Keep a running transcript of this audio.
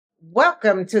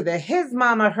Welcome to the His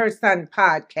Mama, Her Son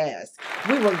podcast.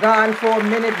 We were gone for a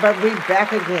minute, but we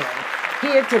back again.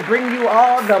 Here to bring you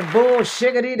all the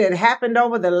bullshiggity that happened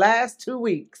over the last 2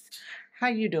 weeks. How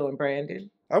you doing, Brandon?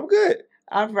 I'm good.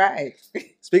 All right.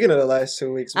 Speaking of the last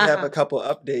 2 weeks, we have a couple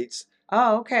updates.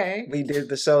 Oh, okay. We did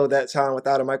the show that time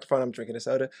without a microphone. I'm drinking a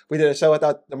soda. We did a show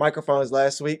without the microphones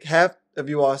last week. Half of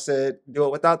you all said do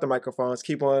it without the microphones.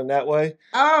 Keep on that way.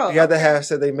 Oh, the other half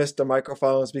said they missed the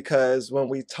microphones because when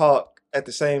we talk at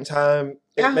the same time,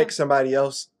 it makes somebody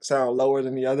else sound lower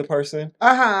than the other person.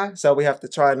 So we have to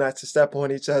try not to step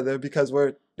on each other because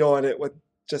we're doing it with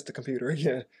just the computer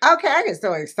again. Okay, I get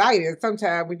so excited.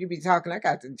 Sometimes when you be talking, I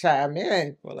got to chime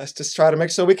in. Well, let's just try to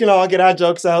make sure we can all get our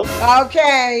jokes out.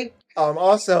 Okay.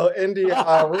 Also, India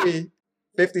Ari,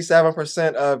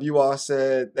 57% of you all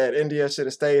said that India should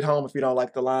have stayed home if you don't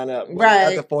like the lineup.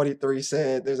 Right. Other 43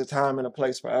 said there's a time and a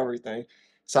place for everything.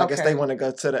 So I guess they want to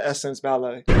go to the Essence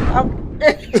Ballet.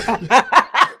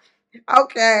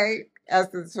 Okay.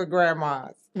 Essence for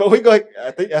grandmas. But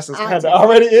I think Essence kind of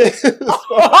already is.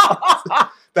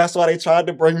 That's why they tried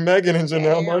to bring Megan and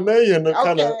Janelle Monáe in to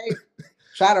kind of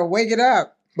try to wake it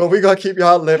up. But we're going to keep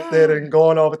y'all lifted and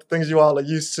going on with the things you all are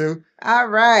used to. All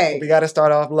right. We got to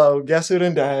start off low. Guess who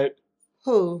done died?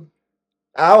 Who?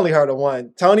 I only heard of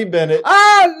one. Tony Bennett.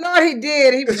 Oh, Lord, he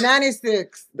did. He was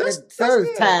 96. That's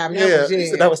time.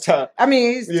 That was time. I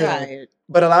mean, he's tired.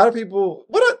 But a lot of people,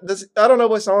 I don't know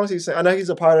what songs he's saying. I know he's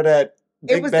a part of that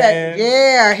big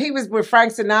band. He was with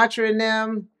Frank Sinatra and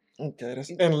them. Okay,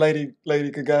 and Lady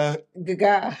Gaga.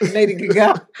 Lady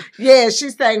Gaga. Yeah, she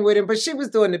sang with him, but she was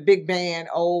doing the big band,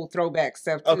 old throwback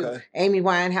stuff too. Okay. Amy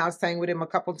Winehouse sang with him a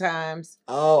couple times.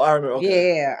 Oh, I remember.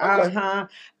 Okay. Yeah,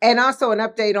 And also an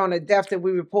update on a death that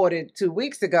we reported 2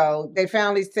 weeks ago. They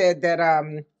finally said that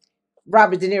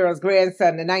Robert De Niro's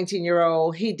grandson, the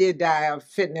 19-year-old, he did die of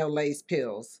fentanyl-laced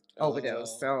pills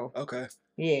overdose. So okay.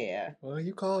 Yeah. Well,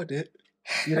 you called it.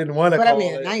 You didn't want to but call I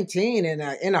mean, at 19 in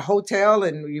a hotel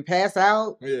and you pass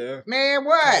out. Yeah. Man,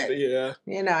 what? Yeah.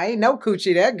 Ain't no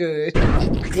coochie that good.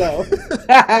 So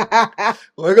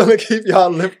we're gonna keep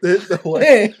y'all lifted the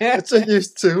way that you're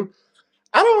used to.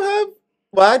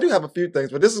 I do have a few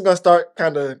things, but this is gonna start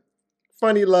kind of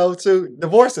funny low too.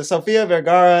 Divorces. Sofia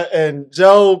Vergara and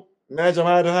Joe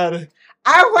Madureira.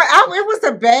 It was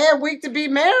a bad week to be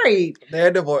married.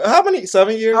 They're divorced. How many?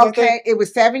 7 years? Okay, it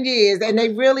was 7 years. And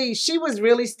she was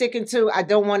really sticking to, I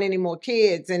don't want any more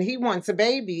kids. And he wants a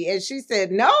baby. And she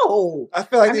said, no. I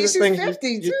feel like these things 50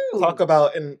 you too. talk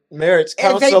about in marriage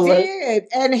counseling. And they did.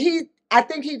 And I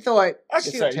think he thought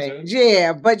she'll change.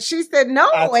 Yeah, but she said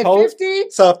no at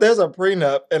 50. So if there's a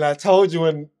prenup and I told you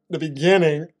in the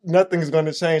beginning, nothing's going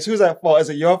to change. Who's at fault? Is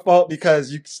it your fault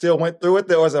because you still went through with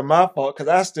it, or is it my fault because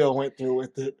I still went through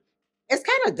with it? It's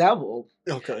kind of double.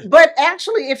 Okay. But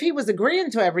actually, if he was agreeing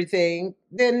to everything,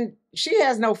 then she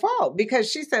has no fault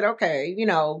because she said, okay,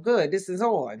 good, this is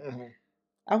on. Mm-hmm.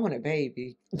 I want a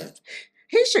baby.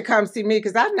 He should come see me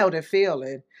because I know the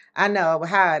feeling. I know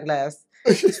how it lasts.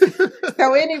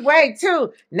 So anyway,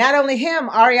 too, not only him,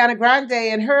 Ariana Grande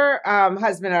and her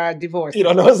husband are divorced. You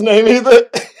don't know his name either?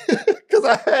 Because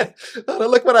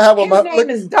look what I have on my... His name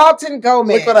is Dalton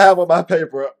Gomez. Look what I have on my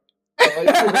paper.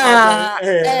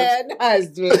 And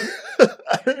husband.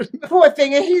 Poor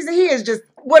thing. And he is just,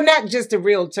 not just a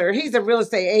realtor. He's a real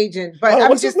estate agent. But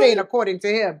I'm just saying, according to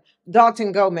him,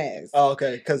 Dalton Gomez. Oh,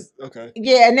 okay.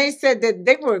 Yeah, and they said that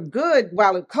they were good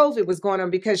while COVID was going on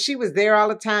because she was there all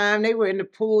the time. They were in the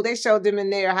pool. They showed them in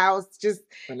their house, just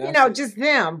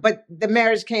them. But the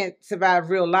marriage can't survive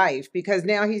real life because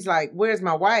now he's like, where's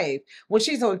my wife? Well,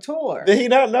 she's on tour. Did he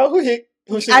not know who she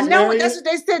was I know, marrying? that's what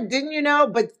they said, didn't you know?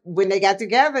 But when they got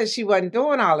together, she wasn't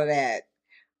doing all of that.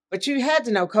 But you had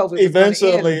to know COVID was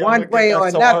eventually end one way or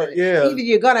another. Yeah. Either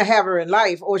you're going to have her in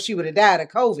life or she would have died of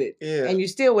COVID. Yeah. And you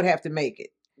still would have to make it.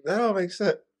 That don't make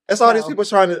sense. That's all these people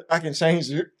I can change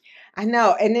you. I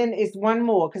know. And then it's one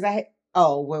more because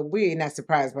we're not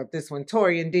surprised about this one.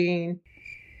 Tori and Dean.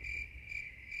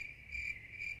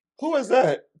 Who is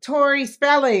that? Tori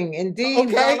Spelling and Dean.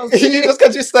 Okay. Just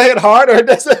because you say it harder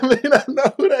doesn't mean I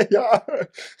know who they are.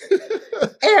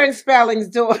 Aaron Spelling's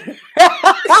daughter.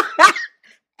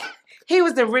 He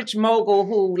was a rich mogul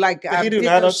who he do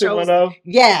 90210?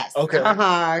 Yes. Okay.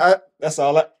 That's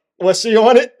all. Was she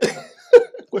on it?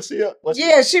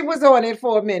 Yeah, she was on it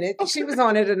for a minute. Okay. She was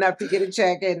on it enough to get a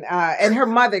check, and her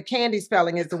mother, Candy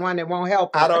Spelling, is the one that won't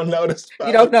help her. I don't know the spellings.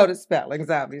 You don't know the spellings,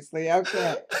 obviously.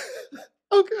 Okay.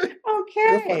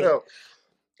 Okay.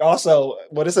 Also,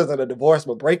 this isn't a divorce,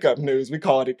 but breakup news. We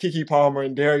called it Keke Palmer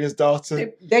and Darius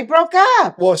Dalton. They broke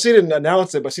up. Well, she didn't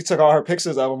announce it, but she took all her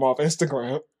pictures of them off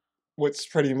Instagram, which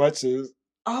pretty much is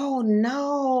Oh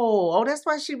no! Oh, that's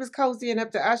why she was cozying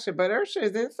up to Usher. But Usher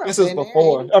is in something. This is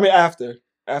before. I mean, after.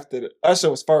 After Usher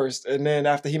was first, and then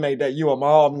after he made that "You a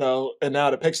Mom" no, and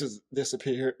now the pictures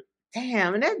disappeared.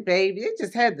 Damn, and that baby, it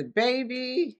just had the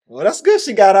baby. Well, that's good.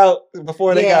 She got out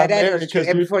before they got married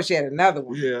and before she had another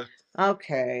one. Yeah.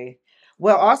 Okay.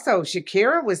 Well, also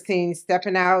Shakira was seen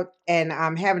stepping out and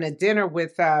having a dinner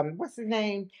with what's his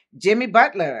name, Jimmy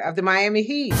Butler of the Miami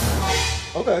Heat.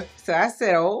 Okay. So I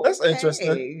said, "Oh, that's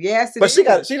interesting." Yes, but she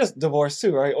just divorced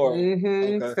too, right? Or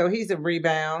okay. So he's a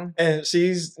rebound, and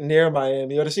she's near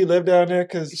Miami. Or does she live down there?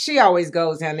 Because she always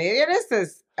goes down there. And this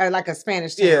is like a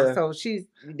Spanish town, yeah. So she's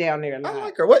down there a lot. I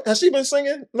like her. What has she been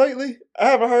singing lately? I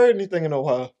haven't heard anything in a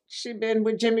while. She been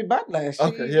with Jimmy Butler.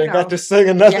 Okay, you ain't got to sing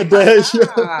another day.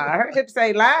 Her hips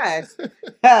ain't lies.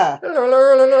 And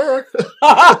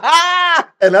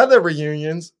other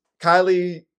reunions,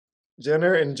 Kylie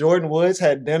Jenner and Jordan Woods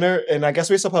had dinner, and I guess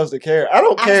we're supposed to care. I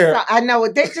don't care. I know.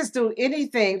 They just do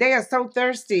anything. They are so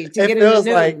thirsty to get in the news.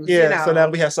 Like, yeah, you know? So now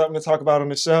we have something to talk about on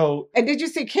the show. And did you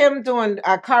see Kim doing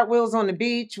cartwheels on the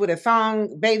beach with a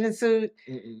thong bathing suit?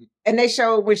 Mm-mm. And they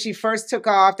showed when she first took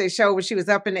off, they showed when she was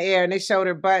up in the air, and they showed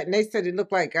her butt, and they said it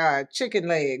looked like chicken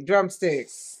leg,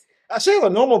 drumsticks. She has a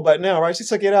normal butt now, right? She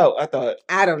took it out, I thought.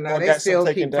 I don't know. They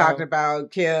still keep talking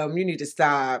about Kim. You need to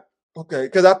stop. Okay,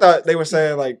 because I thought they were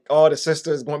saying like all the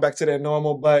sisters going back to their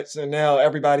normal butts, and now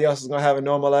everybody else is gonna have a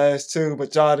normal ass too.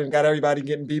 But y'all done got everybody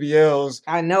getting BBLs.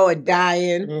 I know it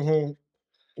dying.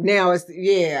 Mm-hmm. Now it's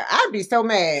I'd be so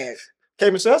mad.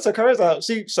 K. Michelle took hers out.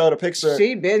 She showed a picture.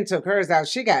 She been took hers out.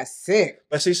 She got sick.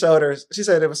 But she showed her. She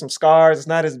said there was some scars. It's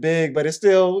not as big, but it's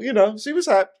still, she was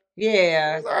happy.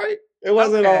 Yeah, it was all right. It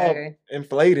wasn't all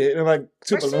inflated and like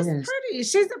two balloons. She's pretty.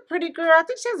 She's a pretty girl. I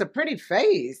think she has a pretty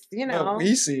face. No,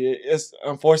 we see it. It's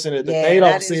unfortunate that they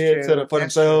don't see it for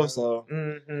themselves. So,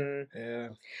 yeah.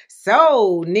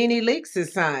 So Nene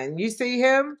Leakes' son, you see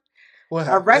him?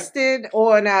 Arrested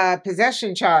on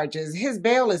possession charges. His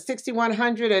bail is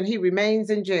 $6,100 and he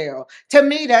remains in jail. To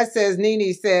me, that says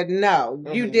Nene said, no,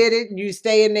 you did it. You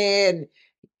stay in there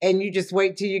and you just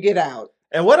wait till you get out.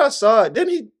 And what I saw,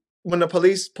 when the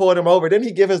police pulled him over, didn't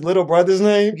he give his little brother's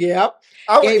name? Yep.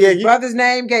 Gave his brother's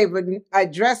name, gave an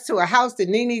address to a house that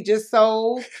Nene just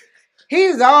sold.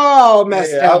 He's all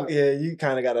messed up. You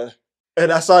kind of got to.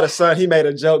 And I saw the son, he made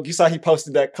a joke. You saw he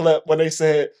posted that clip when they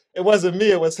said, it wasn't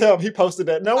me, it was him. He posted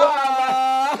that. No,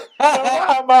 why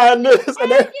am I in this?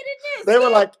 And they were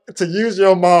like, to use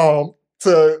your mom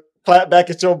to clap back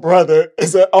at your brother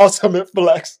is an ultimate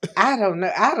flex. I don't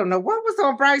know. What was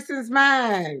on Bryson's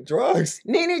mind? Drugs.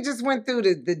 Nene just went through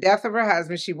the death of her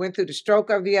husband. She went through the stroke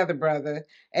of the other brother.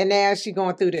 And now she's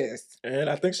going through this. And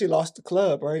I think she lost the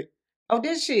club, right? Oh,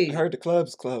 did she? I heard the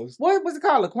club's closed. What was it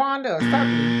called? LaQuanda or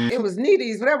something? It was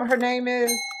Nene's, whatever her name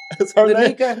is. It's her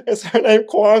name. It's her name,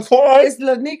 Quan Quan. It's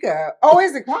Lanika. Oh,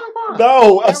 is it Quan Quan?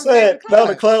 No, I said no.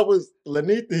 The club was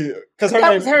Lanithia because her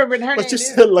name was her. But you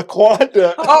said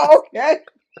LaQuanda. Oh, okay.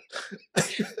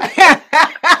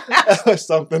 That was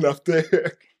something up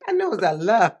there. I knew it was a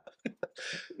love.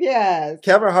 Yes.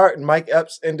 Kevin Hart and Mike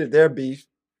Epps ended their beef.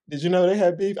 Did you know they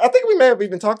had beef? I think we may have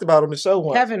even talked about it on the show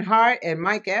once. Kevin Hart and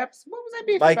Mike Epps. What was that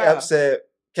beef Mike about? Epps said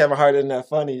Kevin Hart isn't that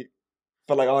funny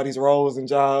for like all these roles and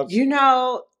jobs.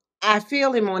 I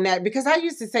feel him on that because I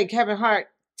used to say Kevin Hart,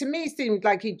 to me, seemed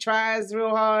like he tries real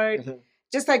hard. Mm-hmm.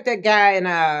 Just like that guy in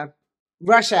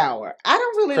Rush Hour. I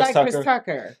don't really like Chris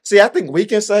Tucker. See, I think we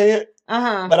can say it.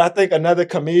 But I think another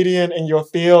comedian in your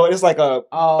field, it's like a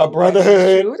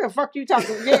brotherhood. Who the fuck you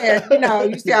talking? Yeah,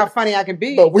 you see how funny I can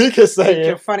be. But we can say it.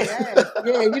 Your funny ass.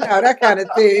 Yeah, that kind of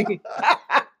thing.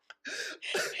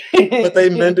 But they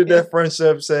mended their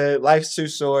friendship, said life's too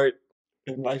short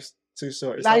and life's too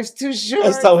short. Life's too short.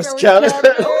 And so it's Kevin.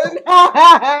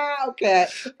 Okay.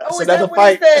 That's another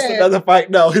fight. That's another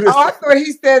fight. No. I thought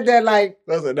he said that like.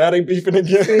 Now they beefing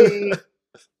again. See,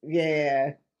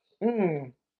 yeah.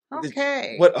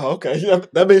 Okay. What? Oh, okay. Yeah,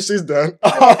 that means she's done.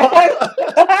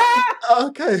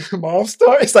 Okay. Mom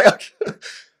story. It's like, okay.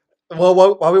 Well,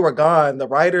 while we were gone, the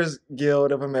Writers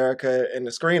Guild of America and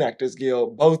the Screen Actors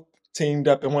Guild both teamed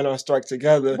up and went on strike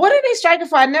together. What are they striking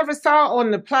for? I never saw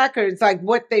on the placards like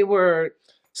what they were.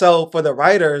 So for the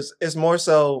writers, it's more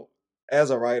so as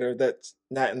a writer that's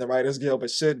not in the Writers Guild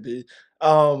but should be.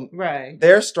 Right.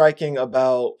 They're striking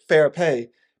about fair pay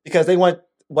because they want.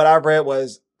 What I read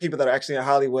was people that are actually in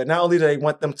Hollywood. Not only do they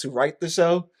want them to write the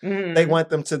show, they want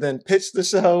them to then pitch the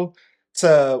show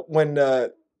to when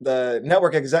the the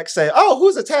network execs say, "Oh,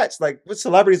 who's attached? Like, which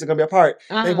celebrities are gonna be a part?"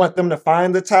 They want them to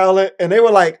find the talent, and they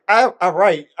were like, "I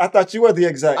right. I thought you were the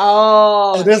exec."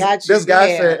 Oh, and this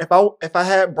guy said, "If I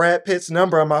had Brad Pitt's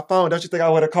number on my phone, don't you think I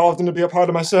would have called him to be a part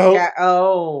of my show?"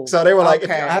 So they were like, "If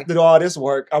I have to do all this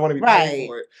work, I want to be paid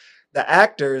for it." The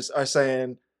actors are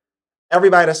saying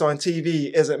everybody that's on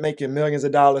TV isn't making millions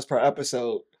of dollars per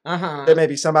episode. There may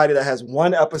be somebody that has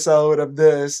one episode of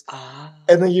this,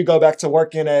 and then you go back to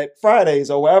working at Fridays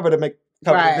or wherever to make a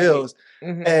couple of bills.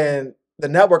 And the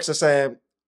networks are saying,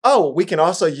 "Oh, we can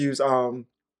also use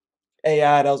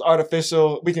AI, those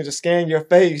artificial. We can just scan your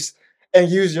face and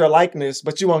use your likeness,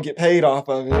 but you won't get paid off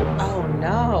of it." Oh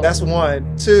no! That's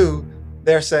one. Two,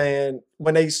 they're saying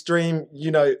when they stream,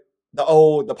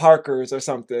 the Parkers or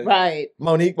something, right?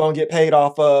 Monique won't get paid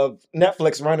off of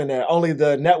Netflix running that. Only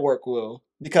the network will,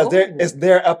 because it's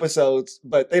their episodes,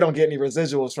 but they don't get any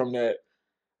residuals from that.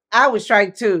 I would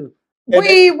strike too.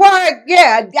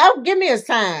 Yeah, give me a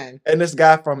sign. And this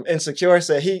guy from Insecure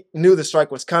said he knew the strike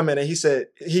was coming, and he said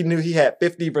he knew he had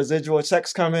 50 residual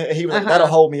checks coming, and he was like, "That'll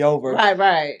hold me over."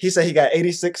 Right. He said he got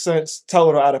 86 cents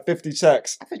total out of 50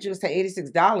 checks. I thought you would say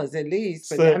 $86 at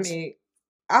least, but I mean,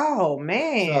 oh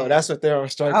man. So that's what they're on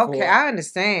strike for. Okay, I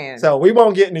understand. So we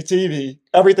won't get any TV.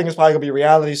 Everything is probably gonna be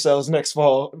reality shows next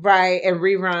fall. Right, and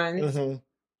reruns.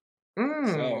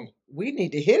 So we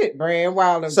need to hit it, Brand,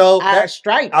 while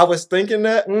strike. I was thinking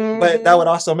that, but that would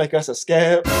also make us a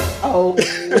scab.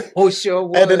 Oh, sure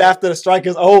would. And then after the strike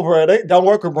is over, they don't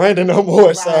work with Brandon no more.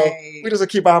 Right. So we just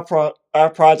keep our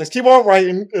projects, keep on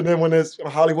writing, and then when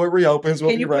Hollywood reopens,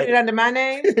 we'll be ready. Can you put it under my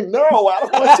name? No, I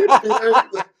don't want you to do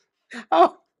that.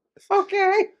 Oh,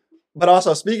 okay. But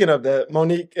also, speaking of that,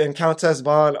 Monique and Countess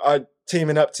Vaughn are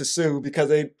teaming up to sue because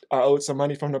they are owed some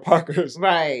money from the Parkers.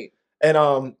 Right.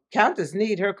 And Countess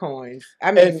need her coins.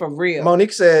 I mean, for real.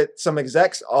 Monique said some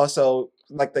execs also,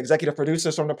 like the executive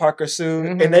producers from the Parker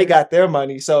sued, and they got their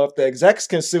money. So if the execs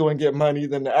can sue and get money,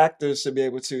 then the actors should be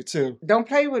able to too. Don't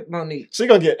play with Monique. She's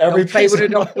gonna get every piece.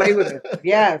 Don't play with her.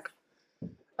 Yes.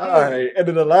 All right. And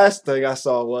then the last thing I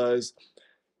saw was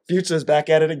Future's back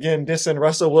at it again, dissing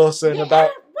Russell Wilson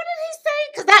about.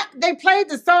 They played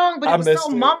the song, but it was so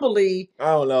mumbly.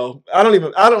 I don't know. I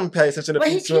don't pay attention to But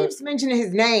Future. He keeps mentioning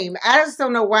his name. I just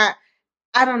don't know why.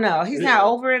 I don't know. He's not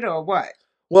over it or what?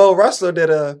 Well, Russell did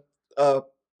I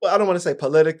don't want to say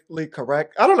politically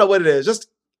correct. I don't know what it is. Just,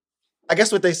 I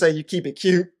guess what they say, you keep it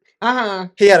cute.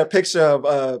 He had a picture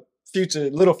of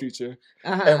Little Future,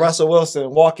 and Russell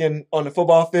Wilson walking on the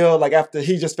football field, like after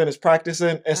he just finished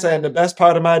practicing, and saying, "The best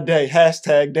part of my day,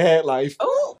 #dad life."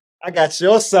 Oh. I got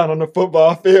your son on the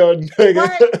football field,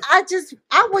 nigga.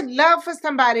 I would love for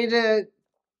somebody to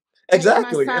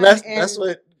exactly, and that's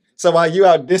what. So while you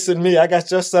out dissing me, I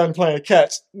got your son playing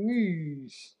catch,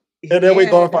 and then we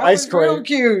going for ice cream. Real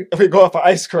cute. We going for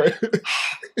ice cream.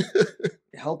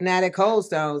 Hope not at Cold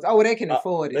Stones. Oh, they can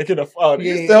afford it. They can afford it.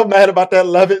 You still mad about that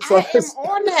Love It song? I am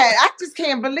on that. I just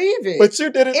can't believe it. But you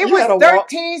did it. It was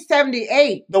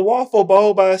 $13.78. The waffle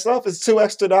bowl by itself is $2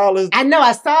 extra. I know.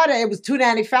 I saw that. It was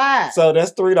 $2.95. So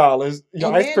that's $3.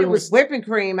 Your ice cream was whipping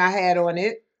cream I had on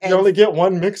it. You only get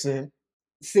one mixing.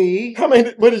 See?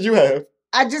 What did you have?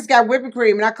 I just got whipping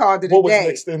cream and I called it What was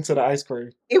mixed into the ice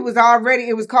cream? It was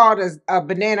called a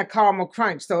banana caramel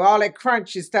crunch. So all that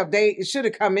crunchy stuff, it should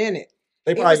have come in it.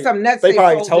 They probably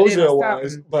told you it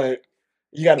was, but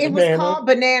you got a banana. It was called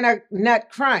banana nut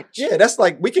crunch. Yeah, that's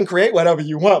like, we can create whatever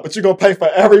you want, but you're going to pay for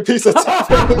every piece of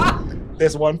topping.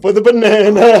 There's one for the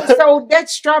banana. So that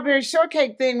strawberry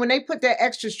shortcake thing, when they put that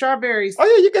extra strawberries. Oh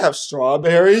yeah, you can have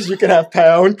strawberries. You can have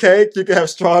pound cake. You can have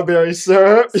strawberry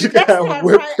syrup. You can have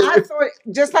whipped cream. I thought,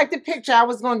 just like the picture, I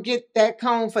was going to get that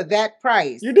cone for that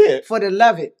price. You did. For the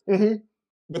Love It.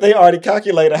 But they already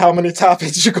calculated how many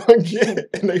toppings you're going to get.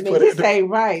 And they put it. This ain't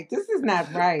right. This is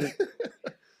not right.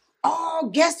 Oh,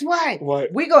 guess what?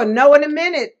 What? We're going to know in a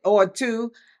minute or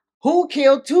two who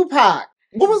killed Tupac.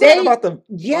 What was that about the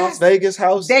Las Vegas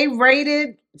house? They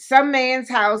raided some man's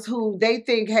house who they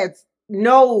think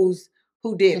knows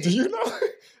who did it. Do you know?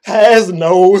 Has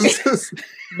knows.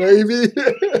 Maybe.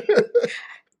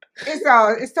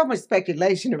 It's so much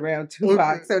speculation around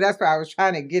Tupac, so that's why I was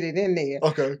trying to get it in there.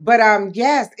 Okay. But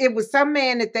yes, it was some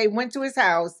man that they went to his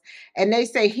house and they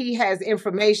say he has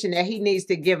information that he needs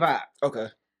to give up. Okay.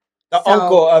 The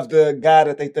uncle of the guy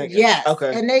that they think. Yes.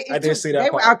 Okay. And I did see that. They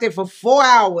were out there for 4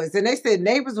 hours, and they said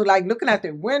neighbors were like looking out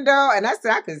the window, and I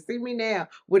said I can see me now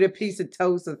with a piece of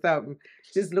toast or something,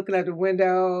 just looking out the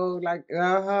window, like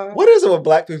What is it with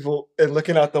black people and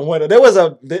looking out the window? There was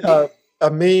a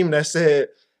meme that said,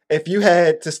 if you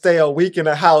had to stay a week in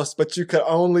a house, but you could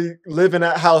only live in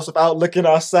that house without looking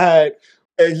outside,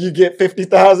 and you get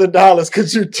 $50,000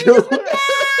 because you do.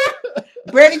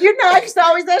 Brandon, you know, I used to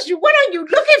always ask you, what are you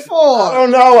looking for? I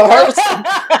don't know. It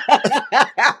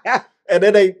hurts. And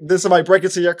then somebody break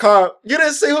into your car. You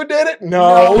didn't see who did it?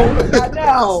 No. I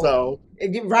know. So.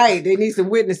 Right. They need some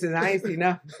witnesses. I ain't seen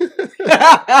nothing.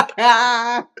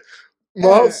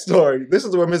 My story. This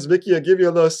is where Miss Vicky will give you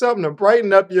a little something to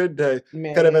brighten up your day.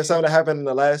 Man. Could have been something that happened in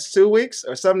the last 2 weeks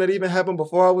or something that even happened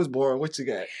before I was born. What you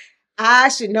got? I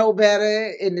should know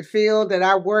better in the field that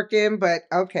I work in, but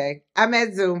okay. I'm at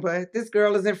Zumba. This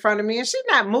girl is in front of me and she's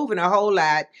not moving a whole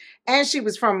lot. And she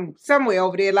was from somewhere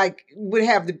over there, like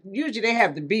usually they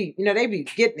have the beat, you know, they be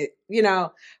getting it, you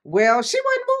know. Well, she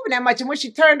wasn't moving that much. And when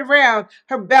she turned around,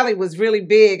 her belly was really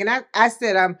big. And I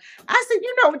said,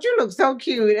 you know what, you look so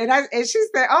cute. And she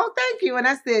said, oh, thank you. And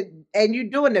I said, and you're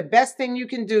doing the best thing you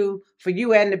can do for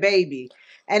you and the baby.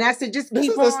 And I said, just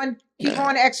keep on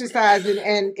exercising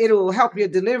and it'll help your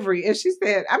delivery. And she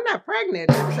said, I'm not pregnant.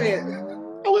 I said,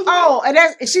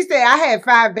 she said, I had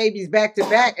 5 babies back to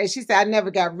back. And she said, I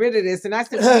never got rid of this. And I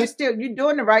said, well, you're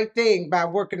doing the right thing by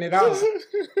working it off.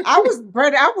 I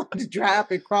wanted to dry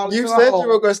up and crawl. You said you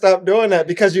were going to stop doing that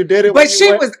because you did it. But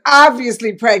she was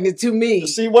obviously pregnant to me.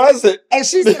 She wasn't. And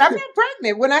she said, I'm not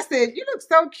pregnant. When I said, you look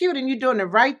so cute and you're doing the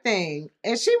right thing.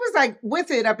 And she was like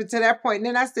with it up until that point. And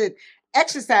then I said,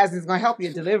 exercise is going to help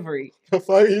your delivery. The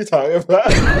fuck are you talking about?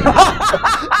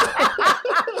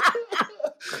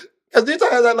 Because you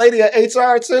talking to that lady at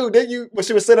HR too, didn't you? When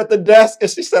she was sitting at the desk and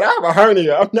she said, I have a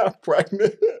hernia. I'm not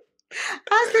pregnant.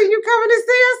 I said, you coming to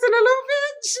see us in a little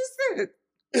bit? She said,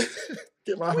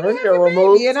 get my hernia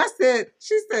removed. And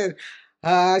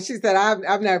she said,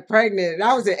 I'm not pregnant. And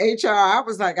I was at HR. I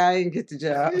was like, I ain't get the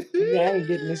job. I ain't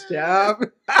getting this job.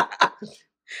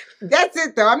 That's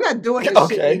it, though. I'm not doing this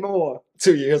shit anymore.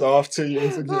 2 years off, 2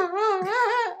 years again.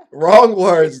 Wrong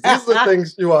words. These are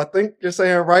things you all think you're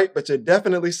saying right, but you're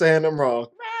definitely saying them wrong.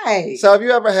 Right. So have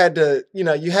you ever had to,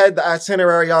 you had the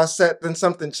itinerary all set, then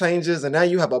something changes, and now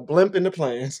you have a blimp in the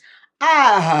plans?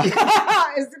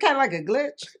 It's kind of like a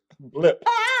glitch. Blip.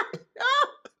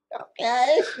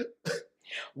 Okay.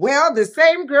 Well, the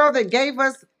same girl that gave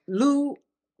us Lou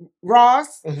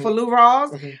Ross, for Lou Ross,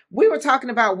 we were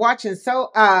talking about watching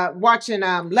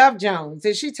Love Jones,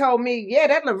 and she told me, yeah,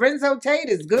 that Lorenzo Tate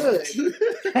is good.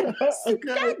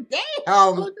 God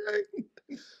damn. Okay.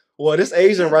 Well, this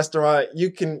Asian restaurant, you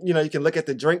can look at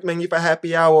the drink menu for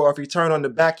happy hour, or if you turn on the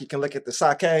back, you can look at the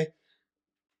sake.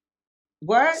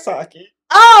 What? Sake.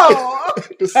 Oh!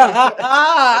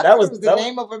 That was the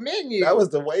name of a menu. That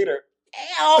was the waiter.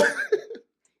 Damn.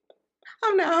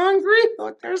 I'm not hungry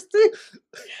or thirsty.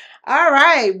 All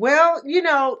right. Well,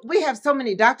 we have so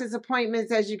many doctor's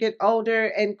appointments as you get older,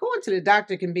 and going to the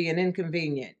doctor can be an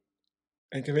inconvenient.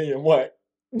 Inconvenient what?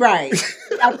 Right.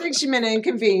 I think she meant an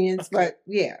inconvenience, but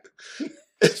yeah.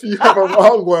 If you have a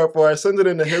wrong word for it, send it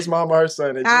in to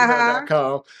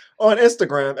hismamaherson@gmail.com, on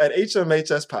Instagram at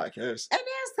HMHS Podcast. And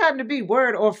it's time to be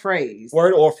word or phrase.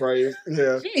 Word or phrase.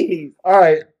 Yeah. Jeez. All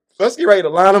right. Let's get ready to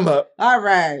line them up. All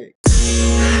right.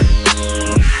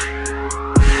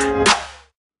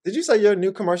 Did you say your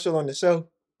new commercial on the show,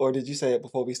 or did you say it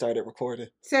before we started recording?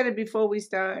 Said it before we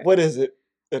started. What is it?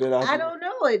 I don't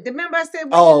know it. Remember I said, you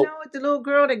know it? The little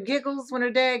girl that giggles when her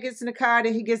dad gets in the car,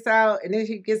 then he gets out, and then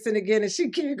he gets in again, and she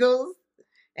giggles.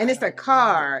 And it's a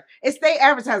car. They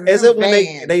advertising. Is it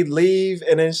when they leave,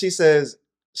 and then she says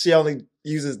she only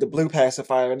uses the blue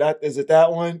pacifier? And is it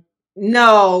that one?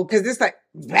 No, because it's like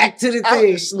back to the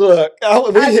thing.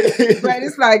 But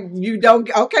it's like don't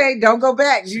go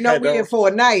back. We're here for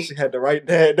a night. She had to write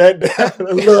that down.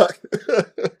 Look.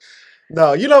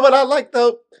 No, you know what I like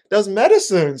though? Those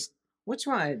medicines. Which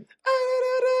one?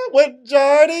 With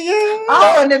Jardian.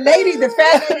 Oh, and the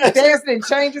fat lady dancing and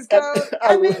changes clothes.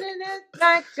 I'm in it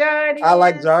like Jardian. I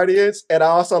like Jardians, and I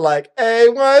also like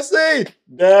A1C.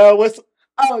 Down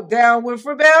with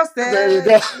Rebel. There you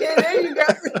go. Yeah, there you go.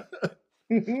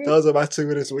 Those are my 2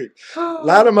 this week.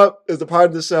 Line them up is the part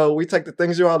of the show. We take the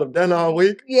things you all have done all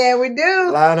week. Yeah, we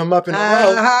do. Line them up in a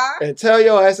row and tell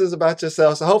your asses about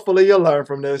yourself. So hopefully you'll learn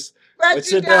from this. But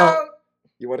you don't.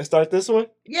 You want to start this one?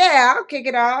 Yeah, I'll kick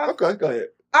it off. Okay, go ahead.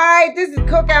 All right, this is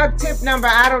cookout tip number,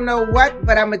 I don't know what,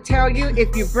 but I'm going to tell you,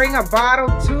 if you bring a bottle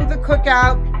to the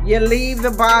cookout, you leave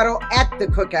the bottle at the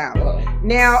cookout.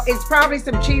 Now, it's probably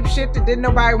some cheap shit that didn't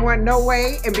nobody want no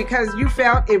way, and because you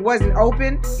felt it wasn't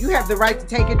open, you have the right to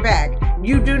take it back.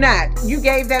 You do not. You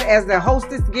gave that as the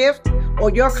hostess gift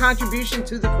or your contribution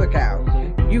to the cookout.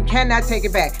 You cannot take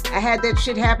it back. I had that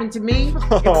shit happen to me. It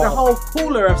was a whole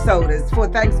cooler of sodas for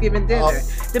Thanksgiving dinner.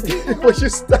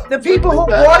 The people who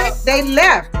bought it, they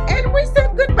left. And we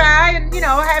said goodbye and,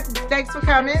 thanks for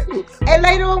coming. And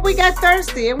later on, we got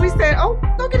thirsty and we said, oh,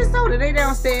 go get a soda. They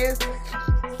downstairs.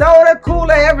 Soda,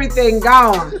 cooler, everything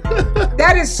gone.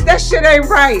 That shit ain't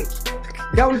right.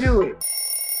 Don't do it.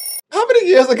 How many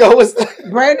years ago was that?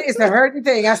 Brandon, it's a hurting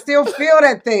thing. I still feel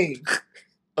that thing.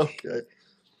 Okay.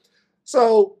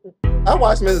 So, I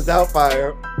watched Mrs.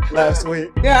 Doubtfire last week.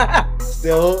 Yeah.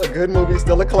 Still a good movie,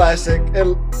 still a classic.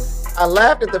 And I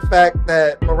laughed at the fact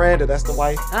that Miranda, that's the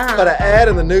wife, put an ad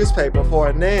in the newspaper for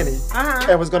a nanny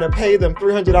and was going to pay them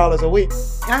 $300 a week.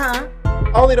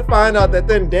 Only to find out that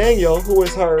then Daniel, who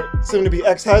is her soon-to-be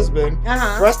ex-husband,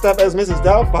 dressed up as Mrs.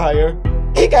 Doubtfire,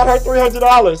 he got her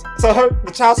 $300. So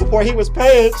the child support he was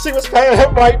paying, she was paying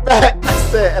him right back. I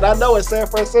said, and I know in San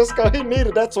Francisco, he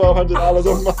needed that $1,200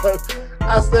 a month.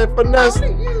 I said, finesse,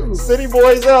 city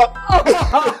boys up.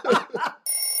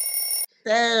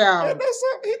 Damn. And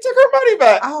he took her money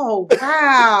back. Oh,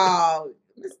 wow.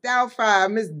 Miss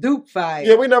Doubtfire, Miss Dupefire.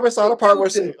 Yeah, we never saw the part where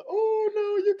she, oh, no,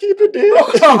 you keep it deal.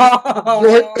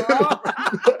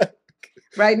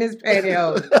 Right in his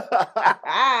pantyhose.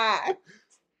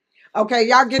 Okay,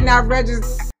 y'all getting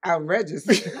outrageous.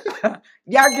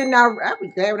 Y'all getting out. I'll be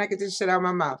glad when I get this shit out of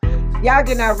my mouth. Y'all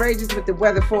getting outrageous with the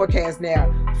weather forecast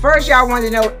now. First, y'all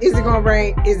wanted to know, is it going to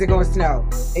rain? Is it going to snow?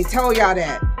 They told y'all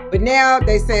that. But now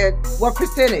they said, what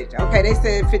percentage? Okay, they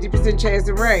said 50% chance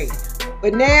of rain.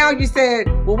 But now you said,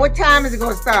 well, what time is it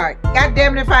going to start? God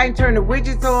damn it, if I ain't turn the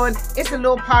widgets on, it's a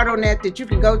little part on that you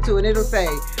can go to and it'll say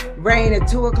rain at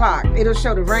 2 o'clock. It'll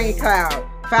show the rain cloud.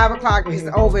 5 o'clock is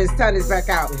over and sun is back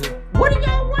out. What do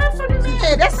y'all want from me?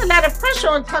 That's a lot of pressure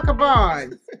on Tucker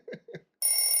Barnes.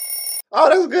 Oh,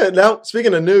 that's good. Now,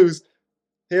 speaking of news,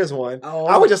 here's one. Oh.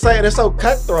 I was just saying it's so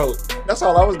cutthroat. That's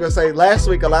all I was going to say. Last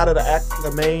week, a lot of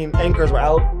the main anchors were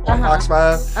out on Fox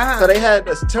 5. So they had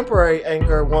this temporary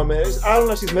anchor woman. I don't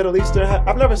know if she's Middle Eastern.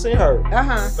 I've never seen her.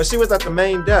 But she was at the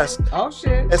main desk. Oh,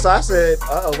 shit. And so I said,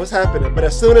 uh-oh, what's happening? But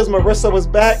as soon as Marissa was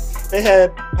back, they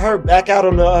had her back out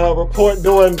on the report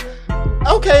doing,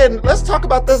 okay, and let's talk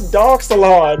about this dog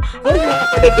salon. What do you want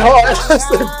for the dog? I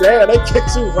said, damn, they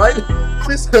kicked you right.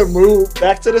 She said, move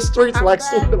back to the streets like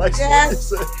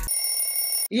yes.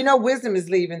 You know, Wisdom is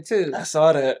leaving too. I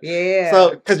saw that. Yeah. So,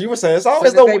 because you were saying it's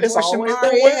always the women.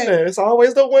 It's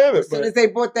always the women. As soon as they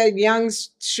bought that young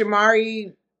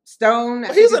Shamari Stone.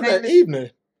 He's in the evening.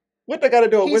 What they got to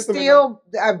do with Wisdom? He's still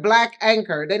a black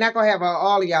anchor. They're not going to have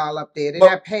all of y'all up there. They're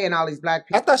not paying all these black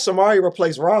people. I thought Shamari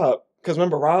replaced Rob. Because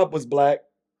remember, Rob was black.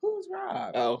 Who's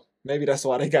Rob? Oh, maybe that's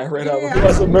why they got rid of him. He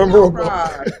wasn't memorable.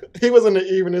 He was in the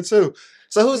evening too.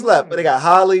 So who's left? But they got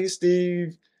Holly,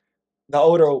 Steve, the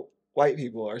older white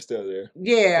people are still there.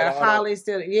 Yeah, Holly's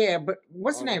still. Yeah, but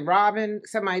what's her name? Robin.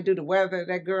 Somebody do the weather.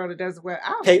 That girl that does the weather. I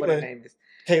don't know what her name is.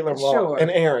 Caitlin Sure. And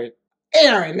Aaron.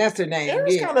 Aaron, that's her name.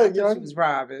 Aaron's kind of young. She was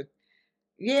Robin.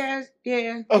 Yeah.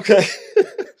 Okay.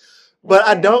 But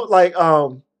I don't like.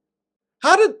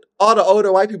 How did all the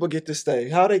older white people get to stay?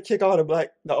 How they kick all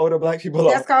the older black people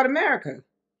off? That's called America.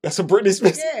 That's what Britney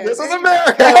Spears. Yeah, this is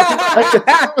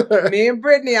America. Me and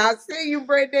Brittany, I see you,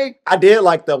 Brittany. I did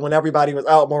like that when everybody was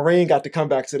out. Maureen got to come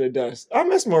back to the desk. I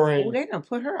miss Maureen. Oh, they done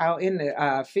put her out in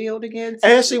the field again.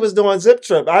 And she was doing Zip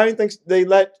Trip. I didn't think they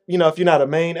let, if you're not a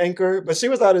main anchor, but she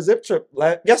was out of Zip Trip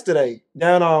yesterday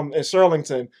down in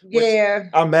Shirlington. Yeah.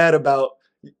 I'm mad about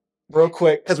real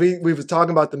quick because we was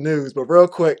talking about the news, but real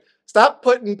quick, stop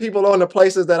putting people on the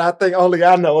places that I think only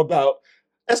I know about.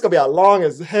 It's going to be a long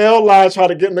as hell line trying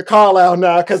to get in the Carlisle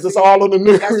now because it's all on the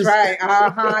news. That's right.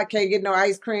 I can't get no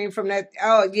ice cream from that.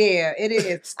 Oh, yeah, it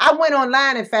is. I went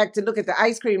online, in fact, to look at the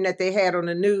ice cream that they had on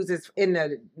the news. It's in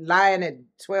the Lion at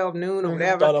 12 noon or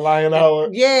whatever. The Lion Hour.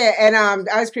 Yeah, and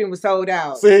the ice cream was sold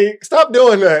out. See, stop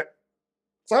doing that.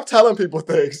 Stop telling people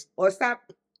things. Or stop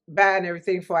buying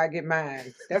everything before I get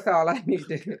mine. That's all I need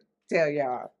to tell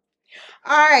y'all.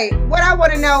 All right, what I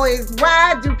want to know is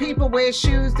why do people wear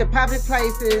shoes to public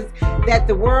places that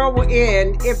the world will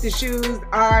end if the shoes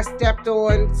are stepped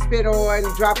on, spit on,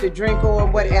 dropped a drink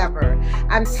on, whatever?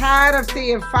 I'm tired of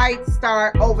seeing fights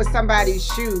start over somebody's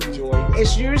shoes.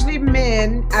 It's usually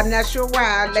men. I'm not sure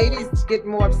why. Ladies get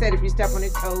more upset if you step on their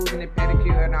toes and the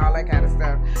pedicure and all that kind of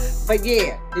stuff. But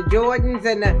yeah, the Jordans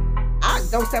and I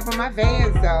don't step on my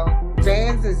Vans though.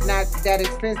 Vans is not that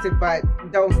expensive, but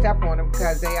don't step on them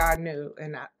because they are new.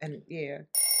 And yeah.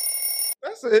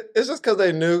 That's it. It's just because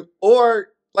they new. Or,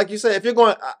 like you said, if you're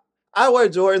going, I wear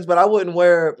Jordans, but I wouldn't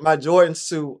wear my Jordans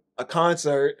to a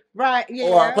concert. Right, yeah.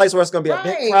 Or a place where it's going to be a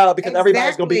big crowd because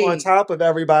everybody's going to be on top of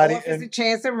everybody. Or if it's a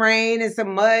chance of rain and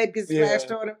some mud gets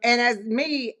splashed on them. And as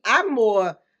me, I'm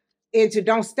more into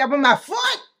don't step on my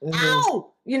foot.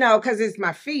 Ow! You know, because it's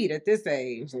my feet at this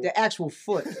age. The actual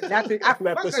foot. Not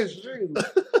the shoe.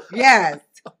 Yes.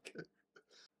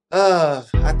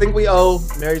 I think we owe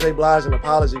Mary J. Blige an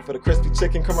apology for the crispy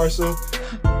chicken commercial.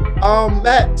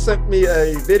 Matt sent me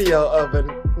a video of a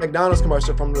McDonald's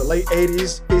commercial from the late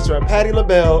 80s featuring Patti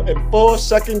LaBelle in full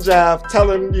shuck and jive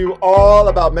telling you all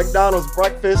about McDonald's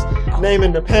breakfast,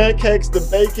 naming the pancakes, the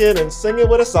bacon, and singing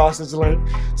with a sausage link.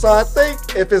 So I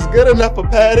think if it's good enough for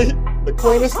Patti, the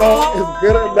Queen of Song is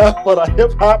good enough for the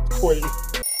hip-hop queen.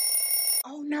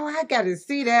 Oh no, I gotta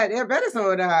see that. Yeah, that's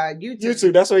on YouTube.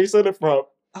 YouTube, that's where he sent it from.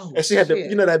 Oh, and she had the,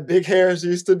 you know, that big hair she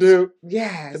used to do.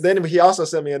 Yes. And then he also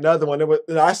sent me another one.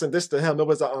 I sent this to him. It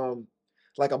was a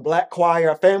like a black choir,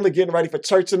 a family getting ready for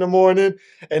church in the morning,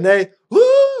 and they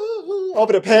woo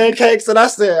over the pancakes. And I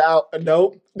said,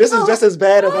 nope, this is just as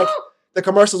bad as like the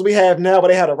commercials we have now, where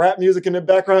they had a rap music in the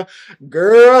background.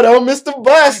 Girl, don't miss the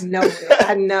bus.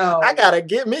 I know. I gotta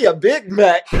get me a Big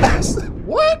Mac.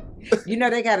 What? You know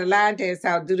they got a line dance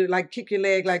out. Do the like kick your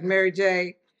leg like Mary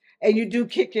J. And you do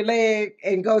kick your leg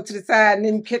and go to the side and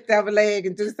then kick the other leg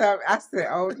and do something. I said,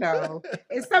 oh no.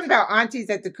 It's something about aunties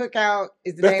at the cookout.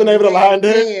 Is That's the name of the line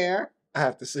dance? Yeah. I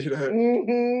have to see that.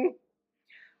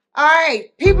 All right.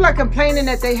 People are complaining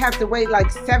that they have to wait like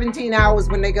 17 hours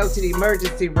when they go to the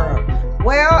emergency room.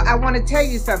 Well, I want to tell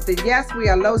you something. Yes, we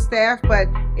are low staff, but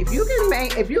if you can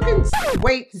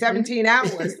wait 17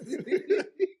 hours.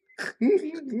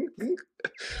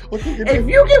 If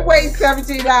you can wait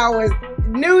 17 hours,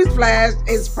 newsflash,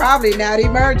 it's probably not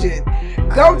emergent.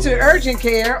 Go to urgent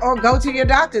care or go to your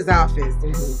doctor's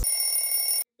office.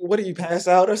 What do you pass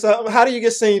out or something? How do you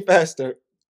get seen faster?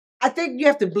 I think you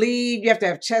have to bleed. You have to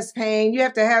have chest pain. You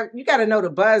got to know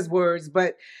the buzzwords.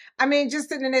 But I mean, just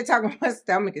sitting there talking, my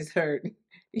stomach is hurt.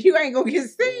 You ain't gonna get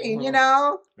seen, you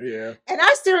know? Yeah. And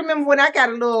I still remember when I got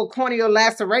a little corneal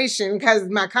laceration because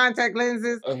my contact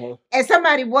lenses, and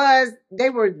they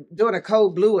were doing a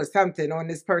code blue or something on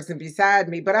this person beside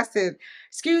me. But I said,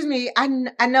 excuse me, I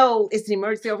know it's an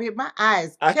emergency over here. My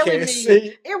eyes killing me.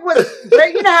 See. It was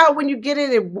great. You know how when you get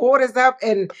it waters up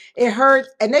and it hurts,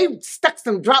 and they stuck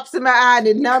some drops in my eye and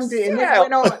it numbed it and it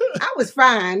went on. I was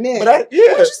fine then. But you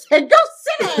just said, go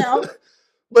sit down.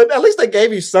 But at least they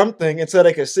gave you something until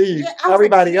they could see you. Yeah,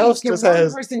 everybody else just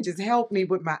has. One person just help me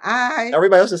with my eye.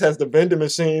 Everybody else just has the vending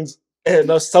machines and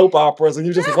those soap operas, and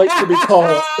you just wait to be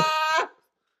called.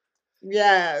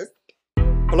 Yes.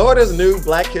 Florida's new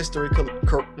Black History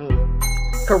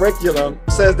curriculum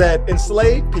says that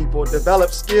enslaved people develop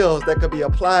skills that could be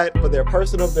applied for their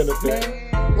personal benefit.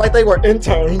 Man. Like they were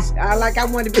interns. I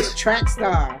wanted to be a track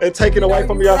star. And taken away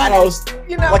from your house,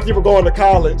 like you were going to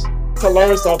college to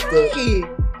learn something. Right.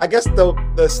 I guess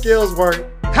the skills weren't.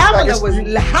 Kamala was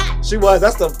hot. She was.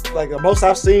 That's the most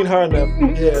I've seen her in the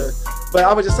yeah. But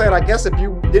I was just saying, I guess if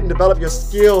you didn't develop your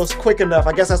skills quick enough,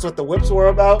 I guess that's what the whips were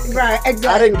about. Right, exactly.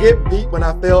 I didn't get beat when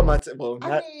I failed my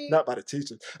not by the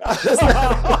teachers.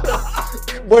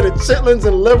 Were the chitlins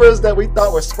and livers that we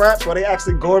thought were scraps, were they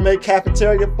actually gourmet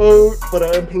cafeteria food for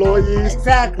the employees?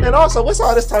 Exactly. And also, what's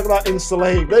all this talk about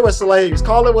enslaved? They were slaves.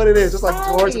 Call it what it is. Just like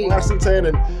George Washington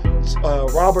and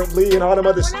Robert Lee and all them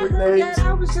other street names.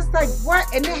 I was just like, what?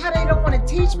 And then how they don't want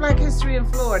to teach Black history in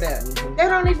Florida. They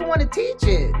don't even want to teach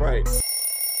it. Right.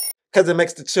 Because it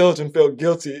makes the children feel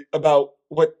guilty about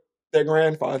what their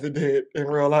grandfather did in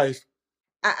real life.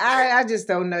 I just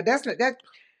don't know.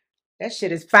 That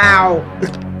shit is foul.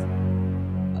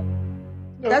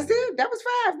 No. That's it. That was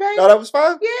 5, baby. No, that was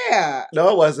 5? Yeah. No,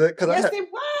 it wasn't. Yes, it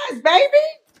was, baby.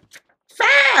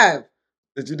 5.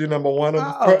 Did you do number 1 on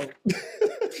the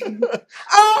front?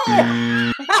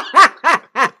 Oh!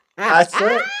 I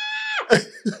said.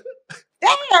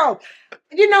 Damn.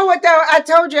 You know what, though? I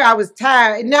told you I was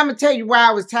tired. And I'm going to tell you why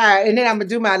I was tired. And then I'm going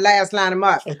to do my last line them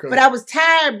up. Okay. But I was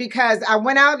tired because I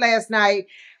went out last night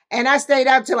and I stayed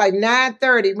out till like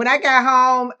 9:30. When I got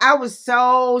home, I was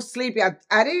so sleepy. I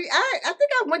think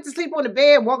I went to sleep on the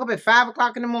bed, woke up at 5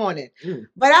 o'clock in the morning.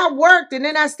 But I worked and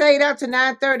then I stayed out till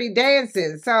 9:30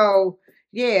 dancing. So,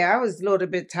 yeah, I was a little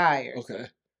bit tired. Okay.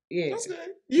 Yeah.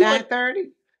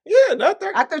 9:30? Yeah,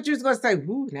 9:30. I thought you was going to say,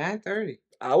 9:30.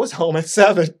 I was home at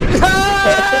 7.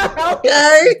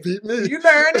 Okay. Beat me. You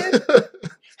learning?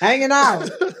 Hanging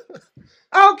out.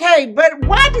 Okay, but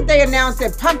why did they announce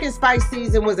that pumpkin spice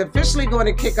season was officially going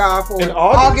to kick off on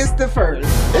August the 1st?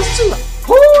 It's too.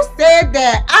 Who said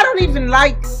that? I don't even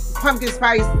like pumpkin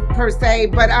spice per se,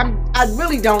 but I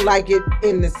really don't like it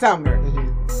in the summer.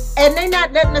 And they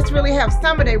not letting us really have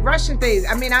some of their Russian things.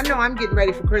 I mean, I know I'm getting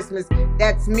ready for Christmas.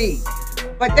 That's me.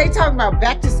 But they talking about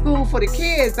back to school for the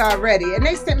kids already. And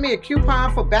they sent me a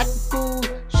coupon for back to school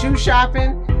shoe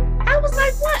shopping. I was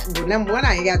like, what? Well, number one,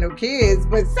 I ain't got no kids.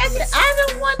 But second, I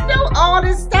don't want to know all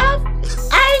this stuff.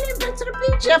 I ain't even been to the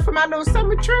beach yet for my little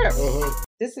summer trip.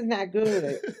 This is not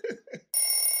good.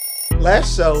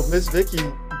 Last show, Miss Vicky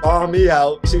bombed me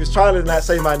out. She was trying to not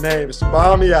say my name. She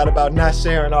bombed me out about not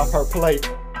sharing off her plate.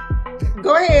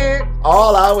 Go ahead.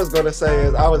 All I was going to say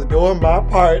is I was doing my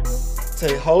part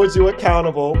to hold you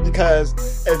accountable,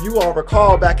 because if you all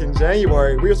recall, back in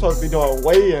January, we were supposed to be doing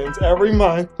weigh-ins every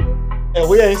month, and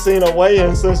we ain't seen a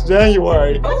weigh-in since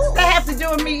January. What does that have to do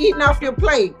with me eating off your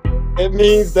plate? It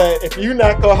means that if you're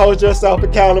not going to hold yourself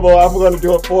accountable, I'm going to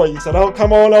do it for you. So don't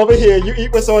come on over here. You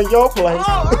eat what's on your plate.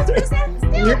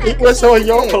 You eat what's on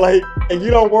your plate, and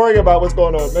you don't worry about what's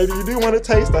going on. Maybe you do want to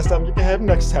taste. That's something you can have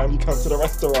next time you come to the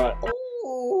restaurant.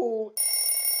 Ooh.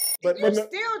 But You're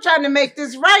still trying to make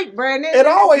this right, Brandon. It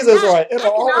always is right.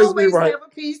 It'll always be right. Have a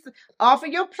piece off of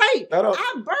your plate. I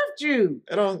birthed you.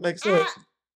 It don't make sense.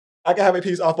 I can have a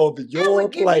piece off of your I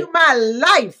would plate. give you my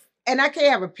life, and I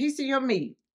can't have a piece of your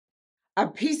meat, a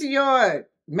piece of your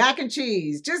mac and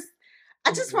cheese.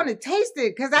 I just want to taste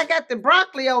it, because I got the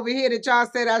broccoli over here that y'all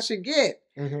said I should get.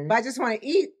 But I just want to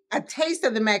eat a taste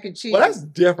of the mac and cheese. Well, that's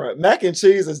different. Mac and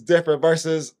cheese is different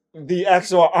versus the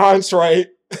actual entree.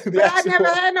 But I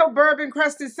never had no bourbon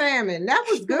crusted salmon. That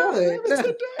was good.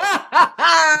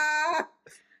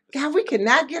 God, we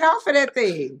cannot get off of that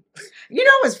thing. You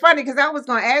know what's funny? Because I was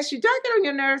going to ask you, do I get on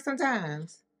your nerves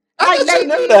sometimes? I didn't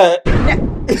know that.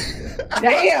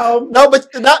 Damn. No, but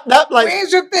not like.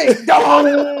 Where's your thing?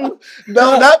 No,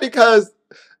 not because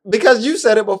you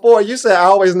said it before. You said, I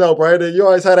always know, Brandon. You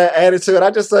always had that attitude.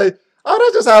 I just say, oh,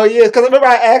 that's just how he is. Because remember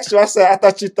I asked you, I said, I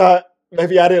thought you thought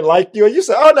maybe I didn't like you. And you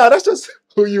said, oh, no, that's just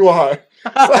who you are.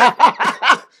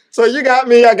 So you got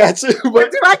me, I got you.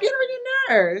 But do I get on your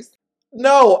nerves?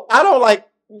 No, I don't like,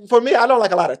 for me, I don't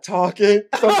like a lot of talking.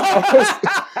 Sometimes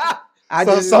when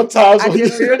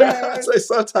I say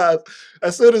sometimes,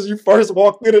 as soon as you first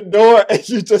walk through the door and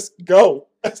you just go.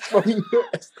 That's for me.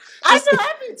 I know,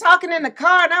 I've been talking in the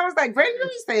car and I was like, Brandon, you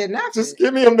ain't saying nothing. Just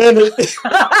give me a minute.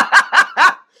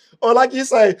 Or like you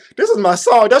say, this is my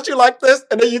song. Don't you like this?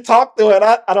 And then you talk through it.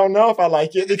 I don't know if I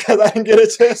like it because I didn't get a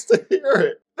chance to hear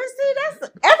it. But see,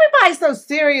 everybody's so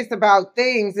serious about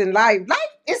things in life. Life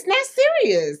is not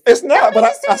serious. It's not, but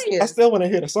I still want to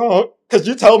hear the song because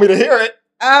you told me to hear it.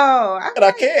 Oh. And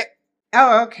I can't.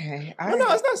 Oh, okay.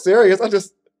 No, it's not serious. I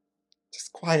just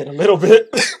quiet a little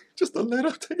bit. Just a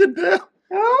little. Take it down.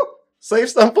 Oh. Save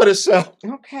some for the show.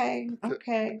 Okay.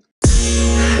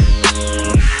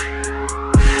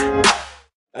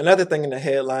 Another thing in the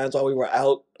headlines while we were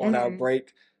out on our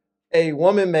break, a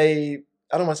woman made,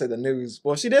 I don't want to say the news.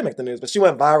 Well, she did make the news, but she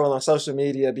went viral on social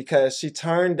media because she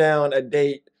turned down a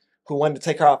date who wanted to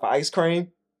take her out for ice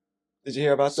cream. Did you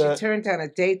hear about that? She turned down a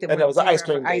date and it was an ice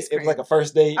cream date. It was like a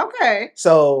first date. Okay.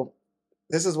 So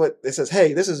this is what it says.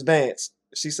 Hey, this is Vance.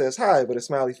 She says, hi, with a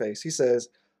smiley face. He says,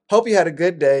 hope you had a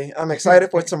good day. I'm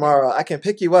excited for tomorrow. I can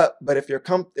pick you up, but if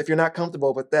you're not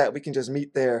comfortable with that, we can just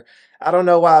meet there. I don't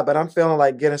know why, but I'm feeling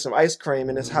like getting some ice cream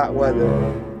in this hot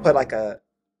weather. Put like a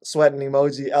sweating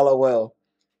emoji, LOL.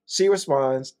 She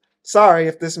responds, sorry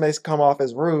if this may come off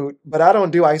as rude, but I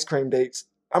don't do ice cream dates.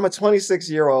 I'm a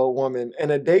 26-year-old woman, and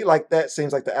a date like that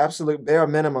seems like the absolute bare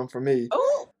minimum for me.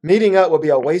 Ooh. Meeting up would be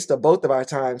a waste of both of our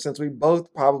time since we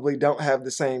both probably don't have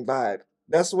the same vibe.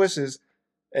 Best wishes.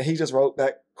 And he just wrote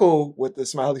back, cool, with the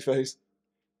smiley face.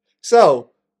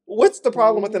 So, what's the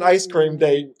problem with an ice cream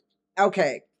date?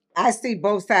 Okay, I see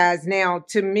both sides. Now,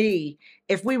 to me,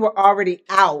 if we were already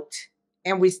out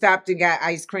and we stopped and got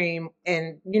ice cream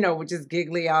and, we're just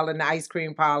giggly all in the ice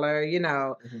cream parlor,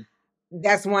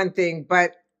 that's one thing.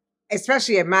 But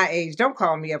especially at my age, don't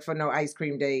call me up for no ice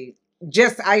cream date.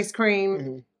 Just ice cream.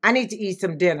 Mm-hmm. I need to eat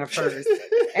some dinner first.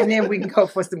 And then we can go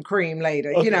for some cream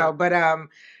later, but I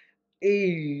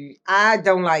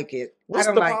don't like it. What's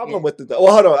the problem with it though?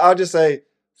 Well, hold on. I'll just say,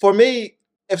 for me,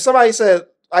 if somebody said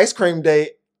ice cream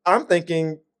date, I'm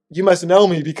thinking you must know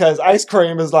me because ice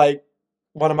cream is like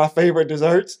one of my favorite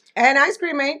desserts. And ice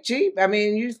cream ain't cheap. I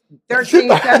mean, you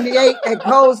 $13.78 at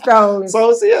Cold Stone.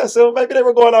 So maybe they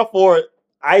were going out for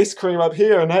ice cream up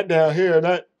here and that down here and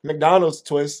that McDonald's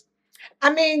twist.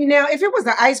 I mean, now if it was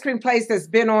an ice cream place that's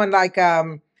been on like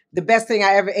the best thing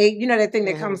I ever ate, that thing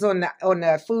that comes on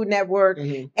the Food Network,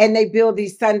 and they build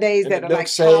these sundaes that are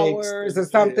like towers or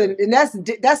something, and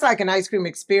that's like an ice cream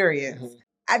experience.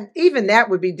 Even that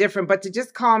would be different, but to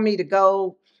just call me to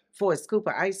go, for a scoop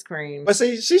of ice cream. But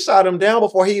see, she shot him down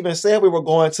before he even said we were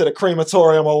going to the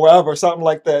crematorium or wherever, something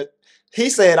like that. He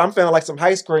said, I'm feeling like some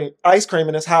ice cream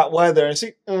in this hot weather. And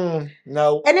she,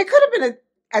 no. And it could have been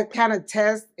a kind of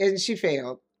test, and she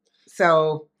failed.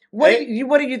 So what do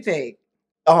you think?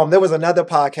 There was another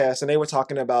podcast, and they were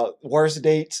talking about worst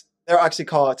dates. They're actually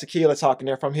called Tequila Talk, and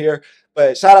they're from here.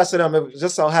 But shout out to them. It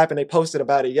just so happened they posted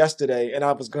about it yesterday, and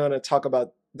I was going to talk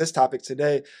about this topic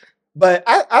today. But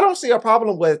I don't see a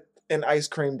problem with an ice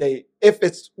cream date if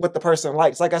it's what the person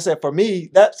likes. Like I said, for me,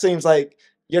 that seems like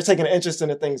you're taking an interest in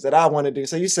the things that I want to do.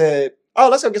 So you said, oh,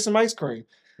 let's go get some ice cream.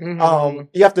 Mm-hmm.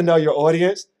 You have to know your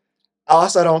audience. I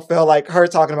also don't feel like her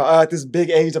talking about, at this big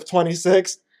age of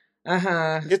 26,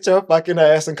 get your fucking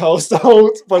ass in Cold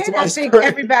Stones for some ice cream. I think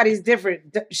everybody's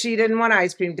different. She didn't want an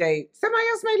ice cream date. Somebody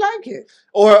else may like it.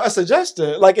 Or a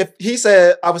suggestion. Like if he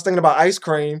said, I was thinking about ice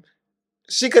cream,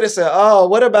 she could have said, oh,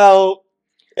 what about...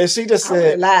 And she just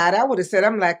said... I would have said,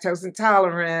 I'm lactose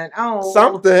intolerant. Oh.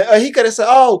 Something. He could have said,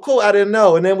 oh, cool, I didn't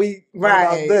know. And then we...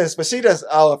 About this. But she just...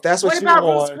 Oh, if that's what you want...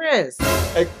 What about Ruth's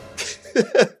Chris?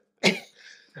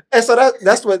 And so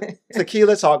that's what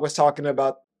Tequila Talk was talking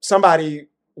about. Somebody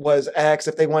was asked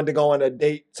if they wanted to go on a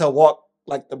date to walk,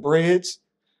 like, the bridge.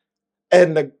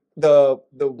 And the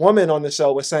woman on the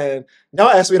show was saying,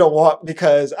 don't ask me to walk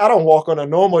because I don't walk on a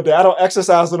normal day. I don't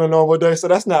exercise on a normal day, so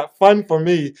that's not fun for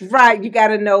me. Right. You got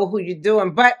to know who you're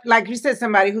doing. But like you said,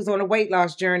 somebody who's on a weight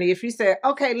loss journey, if you said,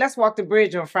 okay, let's walk the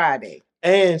bridge on Friday.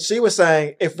 And she was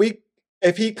saying, if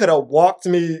he could have walked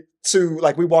me to,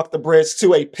 like, we walked the bridge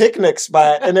to a picnic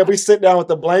spot and then we sit down with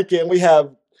the blanket and we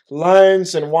have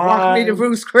lunch and wine. Walk me to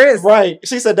Ruth's Chris. Right.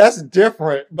 She said, that's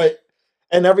different. But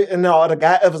there was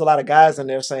a lot of guys in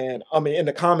there saying, in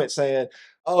the comments saying,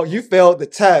 oh, you failed the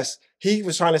test. He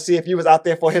was trying to see if you was out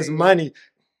there for his money.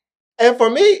 And for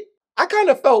me, I kind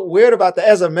of felt weird about that.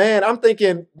 As a man, I'm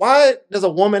thinking, why does a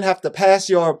woman have to pass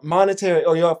your monetary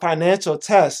or your financial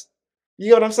test? You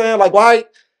know what I'm saying? Like, why?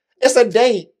 It's a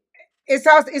date.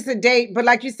 It's a date, but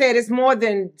like you said, it's more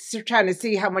than trying to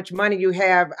see how much money you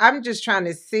have. I'm just trying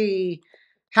to see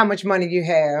how much money you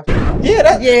have.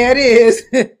 Yeah, it is.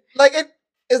 Like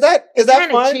is that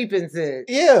kind fun? Of cheapens it.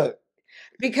 Yeah.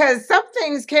 Because some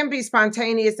things can be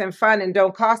spontaneous and fun and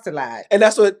don't cost a lot. And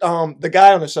that's what the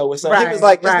guy on the show was saying. Right, he was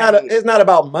like, it's not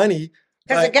about money.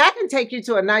 Because a guy can take you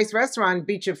to a nice restaurant and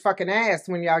beat your fucking ass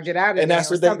when y'all get out of there. And that's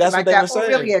what they were saying. Or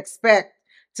really expect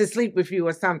to sleep with you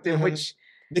or something, which...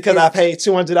 Because I paid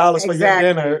 $200 for your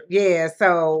dinner. Yeah,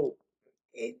 so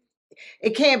it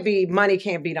can't be, money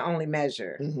can't be the only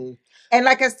measure. Mm-hmm. And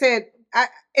like I said,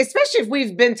 especially if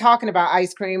we've been talking about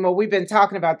ice cream or we've been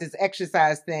talking about this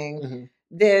exercise thing,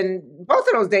 then both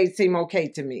of those dates seem okay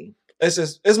to me.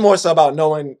 It's more so about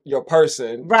knowing your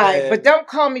person. Right, but don't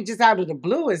call me just out of the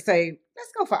blue and say,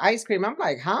 let's go for ice cream. I'm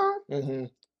like, huh? Mm-hmm.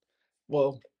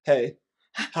 Well, hey.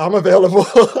 I'm available.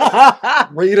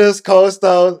 Rita's, Cold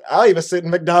Stones. I'll even sit in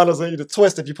McDonald's and eat a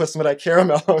twist if you put some of that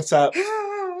caramel on top.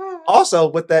 Also,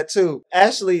 with that too,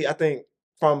 Ashley, I think,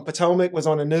 from Potomac was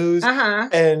on the news.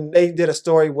 And they did a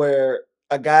story where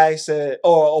a guy said,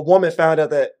 or a woman found out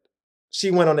that she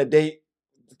went on a date.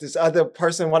 This other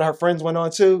person, one of her friends went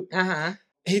on too.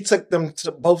 He took them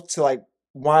both to like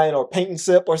wine or paint and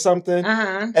sip or something.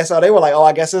 And so they were like, oh,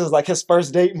 I guess this is like his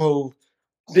first date move.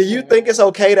 Do you think it's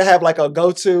okay to have like a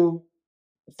go-to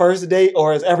first date,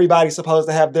 or is everybody supposed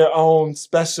to have their own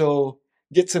special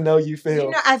get to know you feel?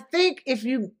 You know, I think if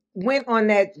you went on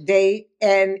that date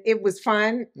and it was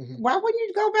fun, why wouldn't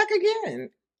you go back again?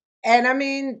 And I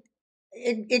mean,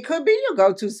 it could be your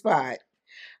go-to spot.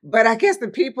 But I guess the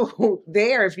people who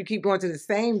there, if you keep going to the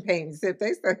same paint and sip,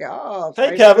 they say, oh,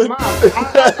 hey, Kevin. Want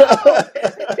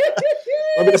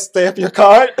me to stamp your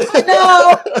card?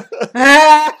 No.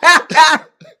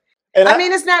 And I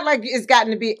mean, it's not like it's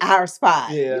gotten to be our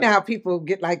spot. Yeah. You know how people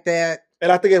get like that.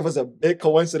 And I think it was a big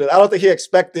coincidence. I don't think he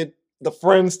expected the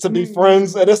friends to be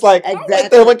friends. And it's like, exactly. I'm right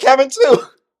there with Kevin too.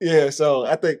 Yeah, so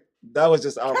I think that was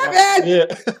just our yeah.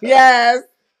 Yes.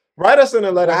 Write us in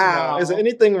and let us know. Is there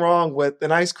anything wrong with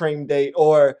an ice cream date?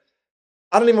 Or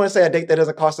I don't even want to say a date that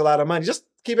doesn't cost a lot of money. Just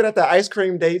keep it at the ice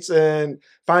cream dates and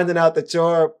finding out that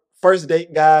your first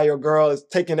date guy or girl is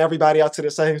taking everybody out to the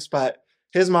same spot.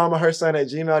 His mama, her son at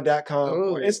gmail.com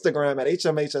or Instagram at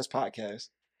HMHS Podcast.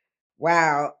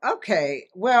 Wow. Okay.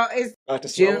 Well,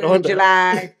 it's June,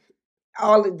 July,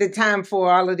 all the time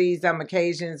for all of these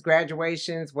occasions,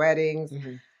 graduations, weddings.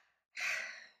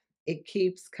 It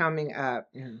keeps coming up.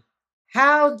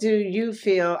 How do you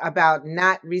feel about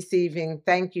not receiving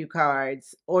thank you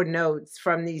cards or notes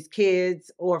from these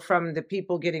kids or from the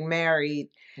people getting married?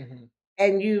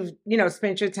 and you've,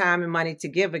 spent your time and money to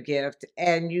give a gift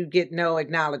and you get no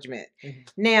acknowledgement. Mm-hmm.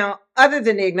 Now, other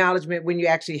than the acknowledgement when you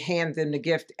actually hand them the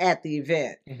gift at the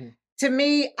event, mm-hmm. to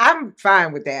me, I'm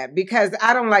fine with that because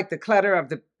I don't like the clutter of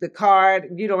the card.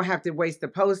 You don't have to waste the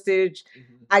postage.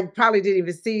 Mm-hmm. I probably didn't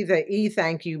even see the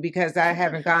thank you because I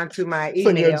haven't gone to my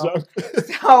email.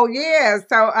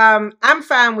 So I'm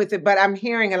fine with it, but I'm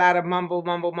hearing a lot of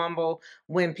mumble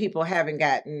when people haven't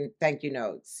gotten thank you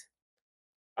notes.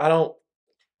 I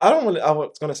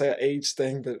was going to say an age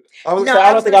thing, but I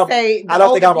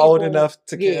don't think I'm old enough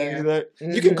to care either.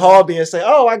 Mm-hmm. You can call me and say,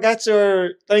 "Oh, I got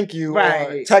your thank you," right.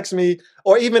 Or text me,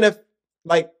 or even if,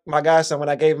 like my godson, when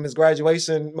I gave him his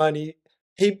graduation money,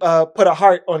 he put a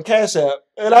heart on Cash App,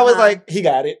 and I was like, he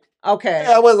got it. Okay.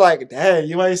 I was like, dang,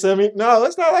 you ain't send me? No,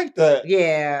 it's not like that.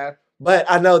 Yeah. But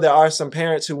I know there are some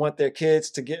parents who want their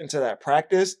kids to get into that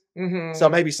practice. Mm-hmm. So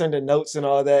maybe sending notes and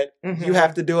all that, mm-hmm. you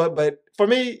have to do it. But for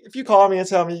me, if you call me and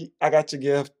tell me I got your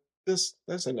gift,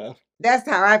 that's enough. That's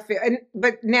how I feel.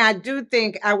 But now I do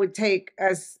think I would take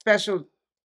a special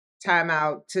time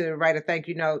out to write a thank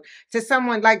you note to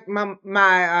someone like my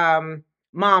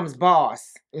mom's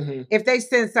boss. Mm-hmm. If they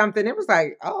sent something, it was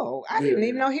like, oh, I didn't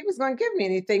even know he was going to give me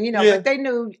anything, but they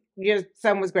knew your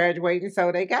son was graduating,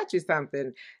 so they got you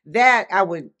something. That I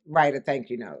would write a thank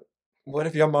you note. What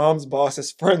if your mom's boss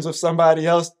is friends with somebody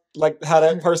else? Like how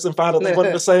that person found out they went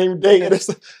on the same date and it's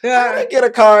like, I didn't get a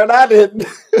card, I didn't.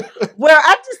 Well,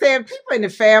 I'm just saying, people in the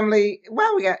family,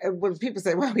 when people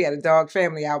say, well, we had a dog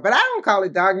family out, but I don't call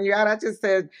it dogging you out. I just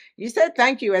said, you said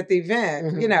thank you at the event.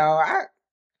 Mm-hmm.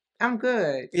 I'm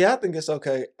good. Yeah, I think it's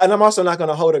okay. And I'm also not going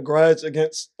to hold a grudge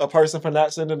against a person for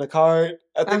not sending a card.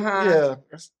 I think,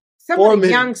 Some of the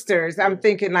youngsters, I'm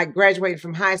thinking like graduating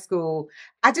from high school,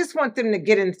 I just want them to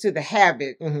get into the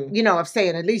habit, mm-hmm. Of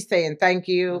at least saying thank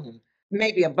you, mm-hmm.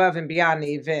 maybe above and beyond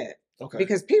the event. Okay.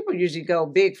 Because people usually go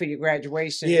big for your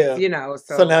graduation,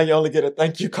 So now you only get a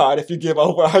thank you card if you give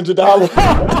over $100.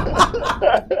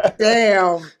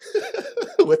 Damn.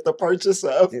 With the purchase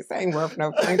of. This ain't worth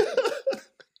no thank you.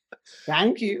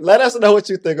 Thank you. Let us know what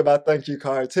you think about thank you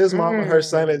cards. His mama, her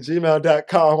son at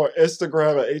gmail.com or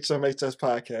Instagram at HMHS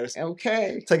Podcast.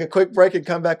 Okay. Take a quick break and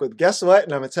come back with Guess What?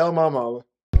 And I'm going to tell my mama.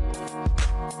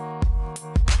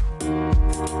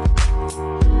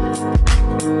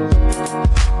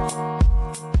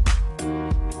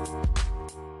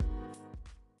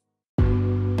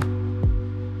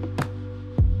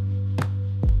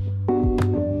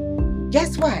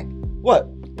 Guess what? What?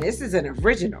 This is an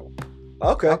original.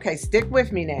 Okay. Okay, stick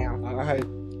with me now. All right.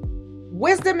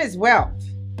 Wisdom is wealth.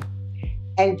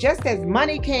 And just as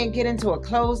money can't get into a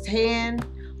closed hand,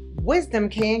 wisdom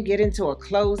can't get into a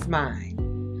closed mind.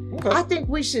 Okay. I think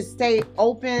we should stay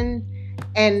open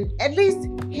and at least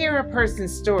hear a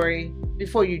person's story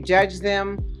before you judge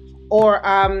them. Or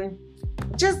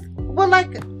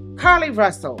like Carly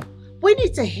Russell. We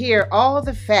need to hear all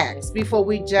the facts before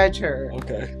we judge her.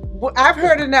 Okay. I've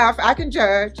heard enough. I can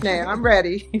judge now. I'm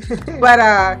ready. But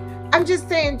I'm just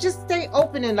saying, just stay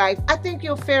open in life. I think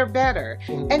you'll fare better.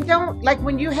 Mm-hmm. And don't, like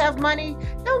when you have money,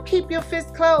 don't keep your fists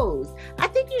closed. I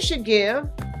think you should give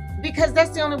because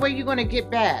that's the only way you're going to get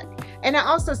back. And I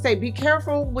also say, be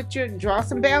careful draw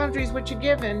some boundaries with your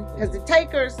giving because the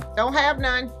takers don't have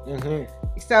none.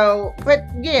 Mm-hmm. So, but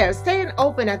yeah, staying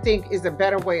open, I think, is a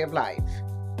better way of life.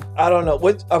 I don't know.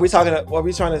 What are we talking about? Are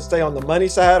we trying to stay on the money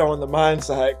side or on the mind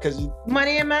side?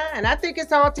 Money and mind. I think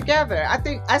it's all together. I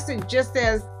think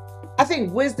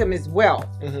wisdom is wealth.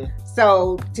 Mm-hmm.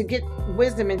 So to get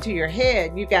wisdom into your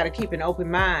head, you got to keep an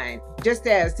open mind. Just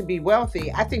as to be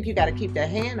wealthy, I think you got to keep that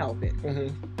hand open.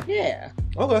 Mm-hmm. Yeah.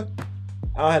 Okay.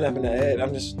 I don't have nothing to add.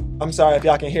 I'm sorry if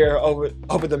y'all can hear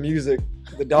over the music.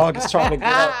 The dog is trying to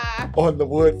get up on the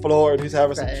wood floor and he's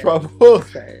having some trouble.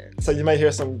 So you may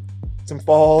hear some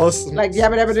falls. Like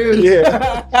yabba dabba doo.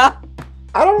 Yeah.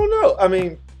 I don't know. I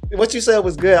mean, what you said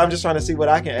was good. I'm just trying to see what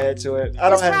I can add to it.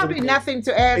 There's probably nothing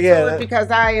to add to it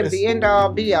because I am the end all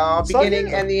be all,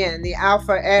 beginning and the end, the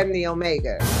alpha and the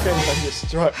omega. You're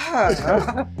struck.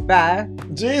 Bye.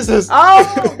 Jesus.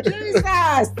 Oh, Jesus.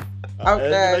 Okay.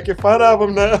 You're making fun of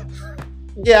him now.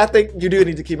 Yeah, I think you do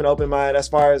need to keep an open mind as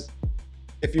far as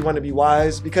if you want to be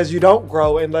wise, because you don't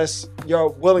grow unless you're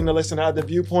willing to listen to other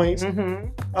viewpoints. Mm-hmm.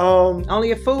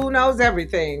 Only a fool knows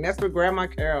everything. That's what Grandma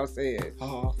Carol said.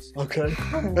 Oh, okay.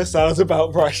 That sounds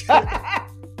about right. I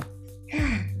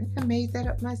made that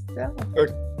up myself.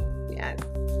 Okay. Yes.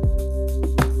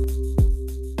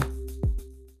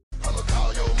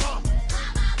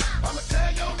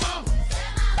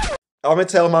 I'm going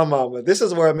to tell my mama. This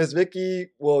is where Miss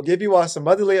Vicky will give you all some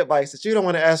motherly advice that you don't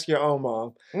want to ask your own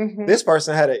mom. Mm-hmm. This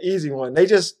person had an easy one. They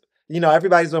just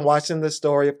everybody's been watching the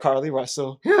story of Carly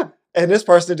Russell. And this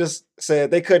person just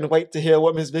said they couldn't wait to hear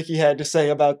what Miss Vicky had to say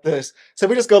about this. So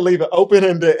we're just going to leave it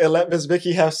open-ended and let Miss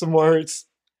Vicky have some words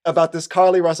about this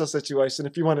Carly Russell situation,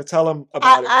 if you want to tell them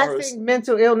about it first. I think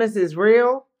mental illness is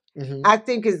real. Mm-hmm. I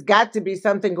think it's got to be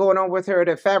something going on with her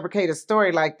to fabricate a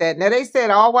story like that. Now, they said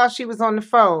all while she was on the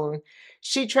phone,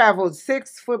 she traveled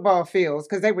 6 football fields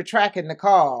because they were tracking the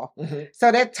call. Mm-hmm. So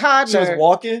that toddler... She was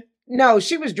walking? No,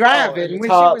 she was driving when she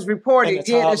was reporting.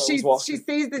 Yeah, she sees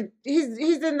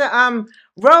he's in the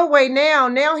roadway now.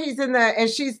 Now he's in the, and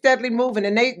she's steadily moving,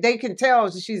 and they can tell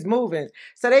she's moving.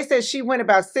 So they said she went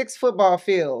about 6 football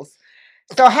fields.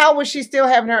 So how was she still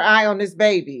having her eye on this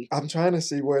baby? I'm trying to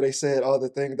see where they said all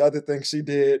the other things she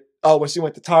did. Oh, when she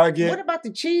went to Target. What about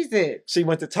the Cheez-Its? She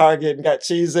went to Target and got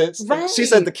Cheez-Its. Right. She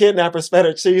said the kidnappers fed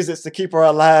her Cheez-Its to keep her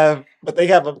alive, but they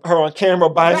have her on camera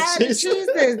buying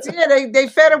Cheez-Its. Yeah, they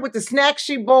fed her with the snacks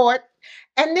she bought.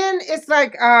 And then it's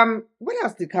like, what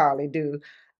else did Carly do?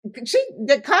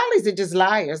 The Carlys are just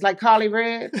liars, like Carly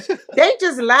Red. They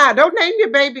just lie. Don't name your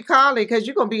baby Carly because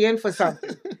you're going to be in for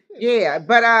something. Yeah,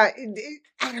 but I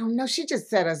don't know. She just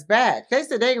set us back. They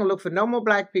said they ain't going to look for no more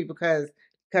black people because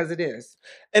it is.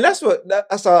 And that's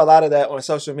I saw a lot of that on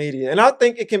social media. And I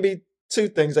think it can be 2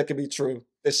 things that can be true.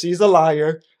 That she's a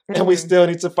liar, mm-hmm. and we still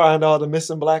need to find all the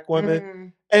missing black women. Mm-hmm.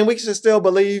 And we should still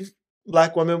believe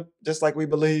black women just like we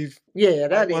believe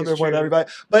that is true. Everybody.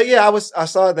 But yeah, I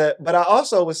saw that. But I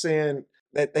also was seeing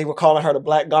that they were calling her the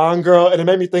Black Gone Girl. And it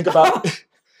made me think about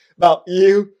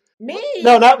you. Me?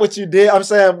 No, not what you did. I'm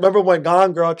saying, remember when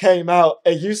Gone Girl came out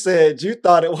and you said you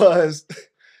thought it was...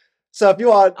 So if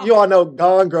you all know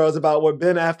Gone Girl is about where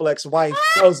Ben Affleck's wife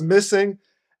goes missing.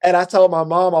 And I told my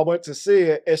mom I went to see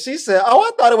it. And she said, oh,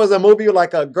 I thought it was a movie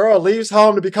like a girl leaves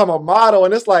home to become a model.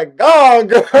 And it's like, Gone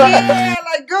Girl. Yeah,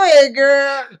 like, go ahead,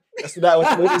 girl. That's not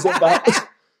what the movie's about.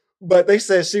 But they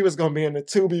said she was going to be in the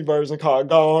Tubi version called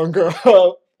Gone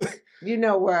Girl. You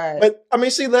know what? But, I mean,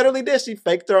 she literally did. She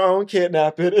faked her own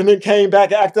kidnapping and then came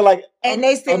back and acted like, and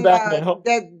they said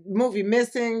that movie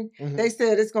Missing, mm-hmm. they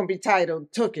said it's going to be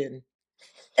titled Tooken.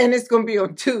 And it's going to be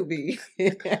on Tubi.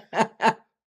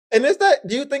 And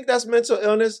do you think that's mental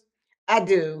illness? I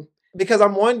do. Because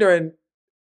I'm wondering,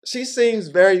 she seems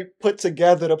very put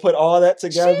together to put all that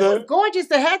together. She was gorgeous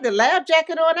to have the lab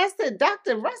jacket on. I said,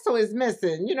 Dr. Russell is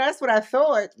missing. That's what I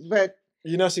thought. But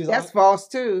that's false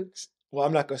too. Well,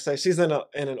 I'm not going to say. She's in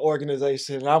an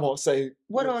organization, and I won't say.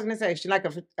 What organization? Like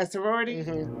a sorority?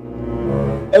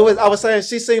 Mm-hmm. I was saying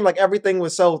she seemed like everything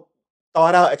was so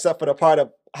thought out except for the part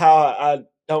of how I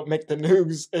don't make the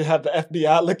news and have the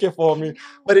FBI looking for me.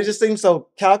 But it just seems so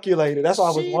calculated. That's why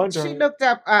I was wondering. She looked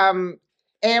up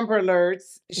Amber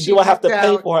Alerts. Do I have to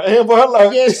pay for Amber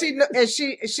Alerts? Yeah,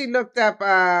 she looked up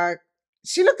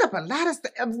she looked up a lot of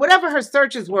stuff. Whatever her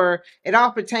searches were, it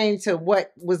all pertained to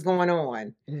what was going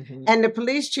on. Mm-hmm. And the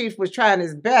police chief was trying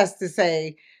his best to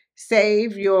say,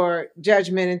 save your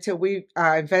judgment until we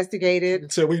investigate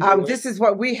it. This is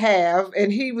what we have.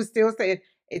 And he was still saying,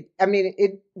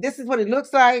 this is what it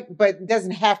looks like, but it doesn't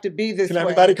have to be this way. Can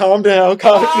everybody calm down?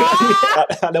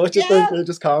 I know what you're thinking.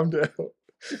 Just calm down.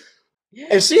 Yeah.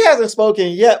 And she hasn't spoken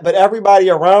yet, but everybody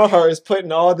around her is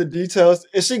putting all the details.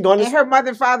 Is she going to... And her mother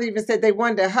and father even said they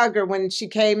wanted to hug her when she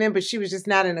came in, but she was just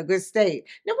not in a good state.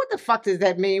 Now, what the fuck does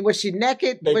that mean? Was she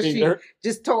naked? Was she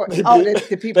just tore...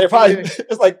 The people... They probably...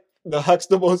 It's like the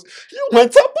Huxtables. You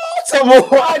went to Baltimore!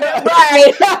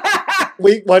 Right!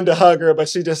 We wanted to hug her, but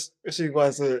she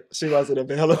wasn't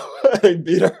available. They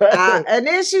beat her ass. And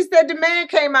then she said the man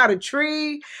came out a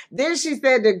tree. Then she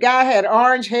said the guy had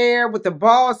orange hair with a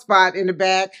bald spot in the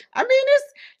back. I mean,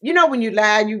 it's, when you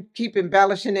lie, you keep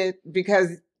embellishing it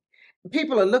because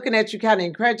people are looking at you kind of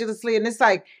incredulously. And it's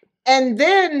like, and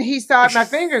then he sawed my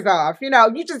fingers off. You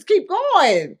just keep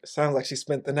going. It sounds like she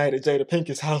spent the night at Jada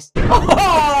Pinkett's house.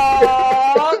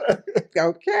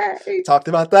 Okay. Talked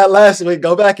about that last week.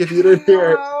 Go back if you didn't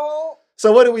hear it.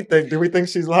 So what do we think? Do we think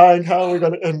she's lying? How are we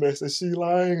going to end this? Is she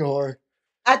lying or?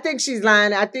 I think she's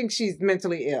lying. I think she's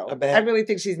mentally ill. I really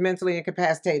think she's mentally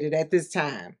incapacitated at this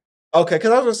time. Okay,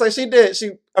 because I was going to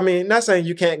say not saying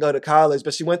you can't go to college,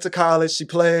 but she went to college. She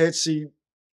played.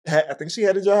 I think she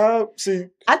had a job.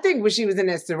 I think when she was in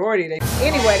that sorority.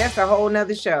 Anyway, that's a whole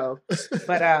nother show.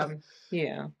 But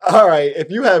yeah. All right.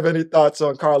 If you have any thoughts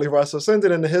on Carly Russell, send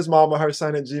it into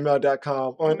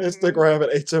hismamaherson@gmail.com, on Instagram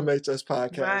at HMHS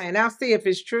Podcast. Right, and I'll see if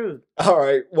it's true. All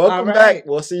right. Welcome back.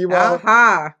 We'll see you all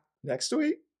next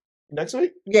week. Next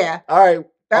week? Yeah. All right.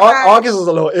 August is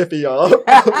a little iffy, y'all.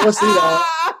 We'll see y'all.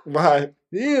 Bye.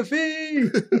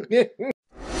 Iffy.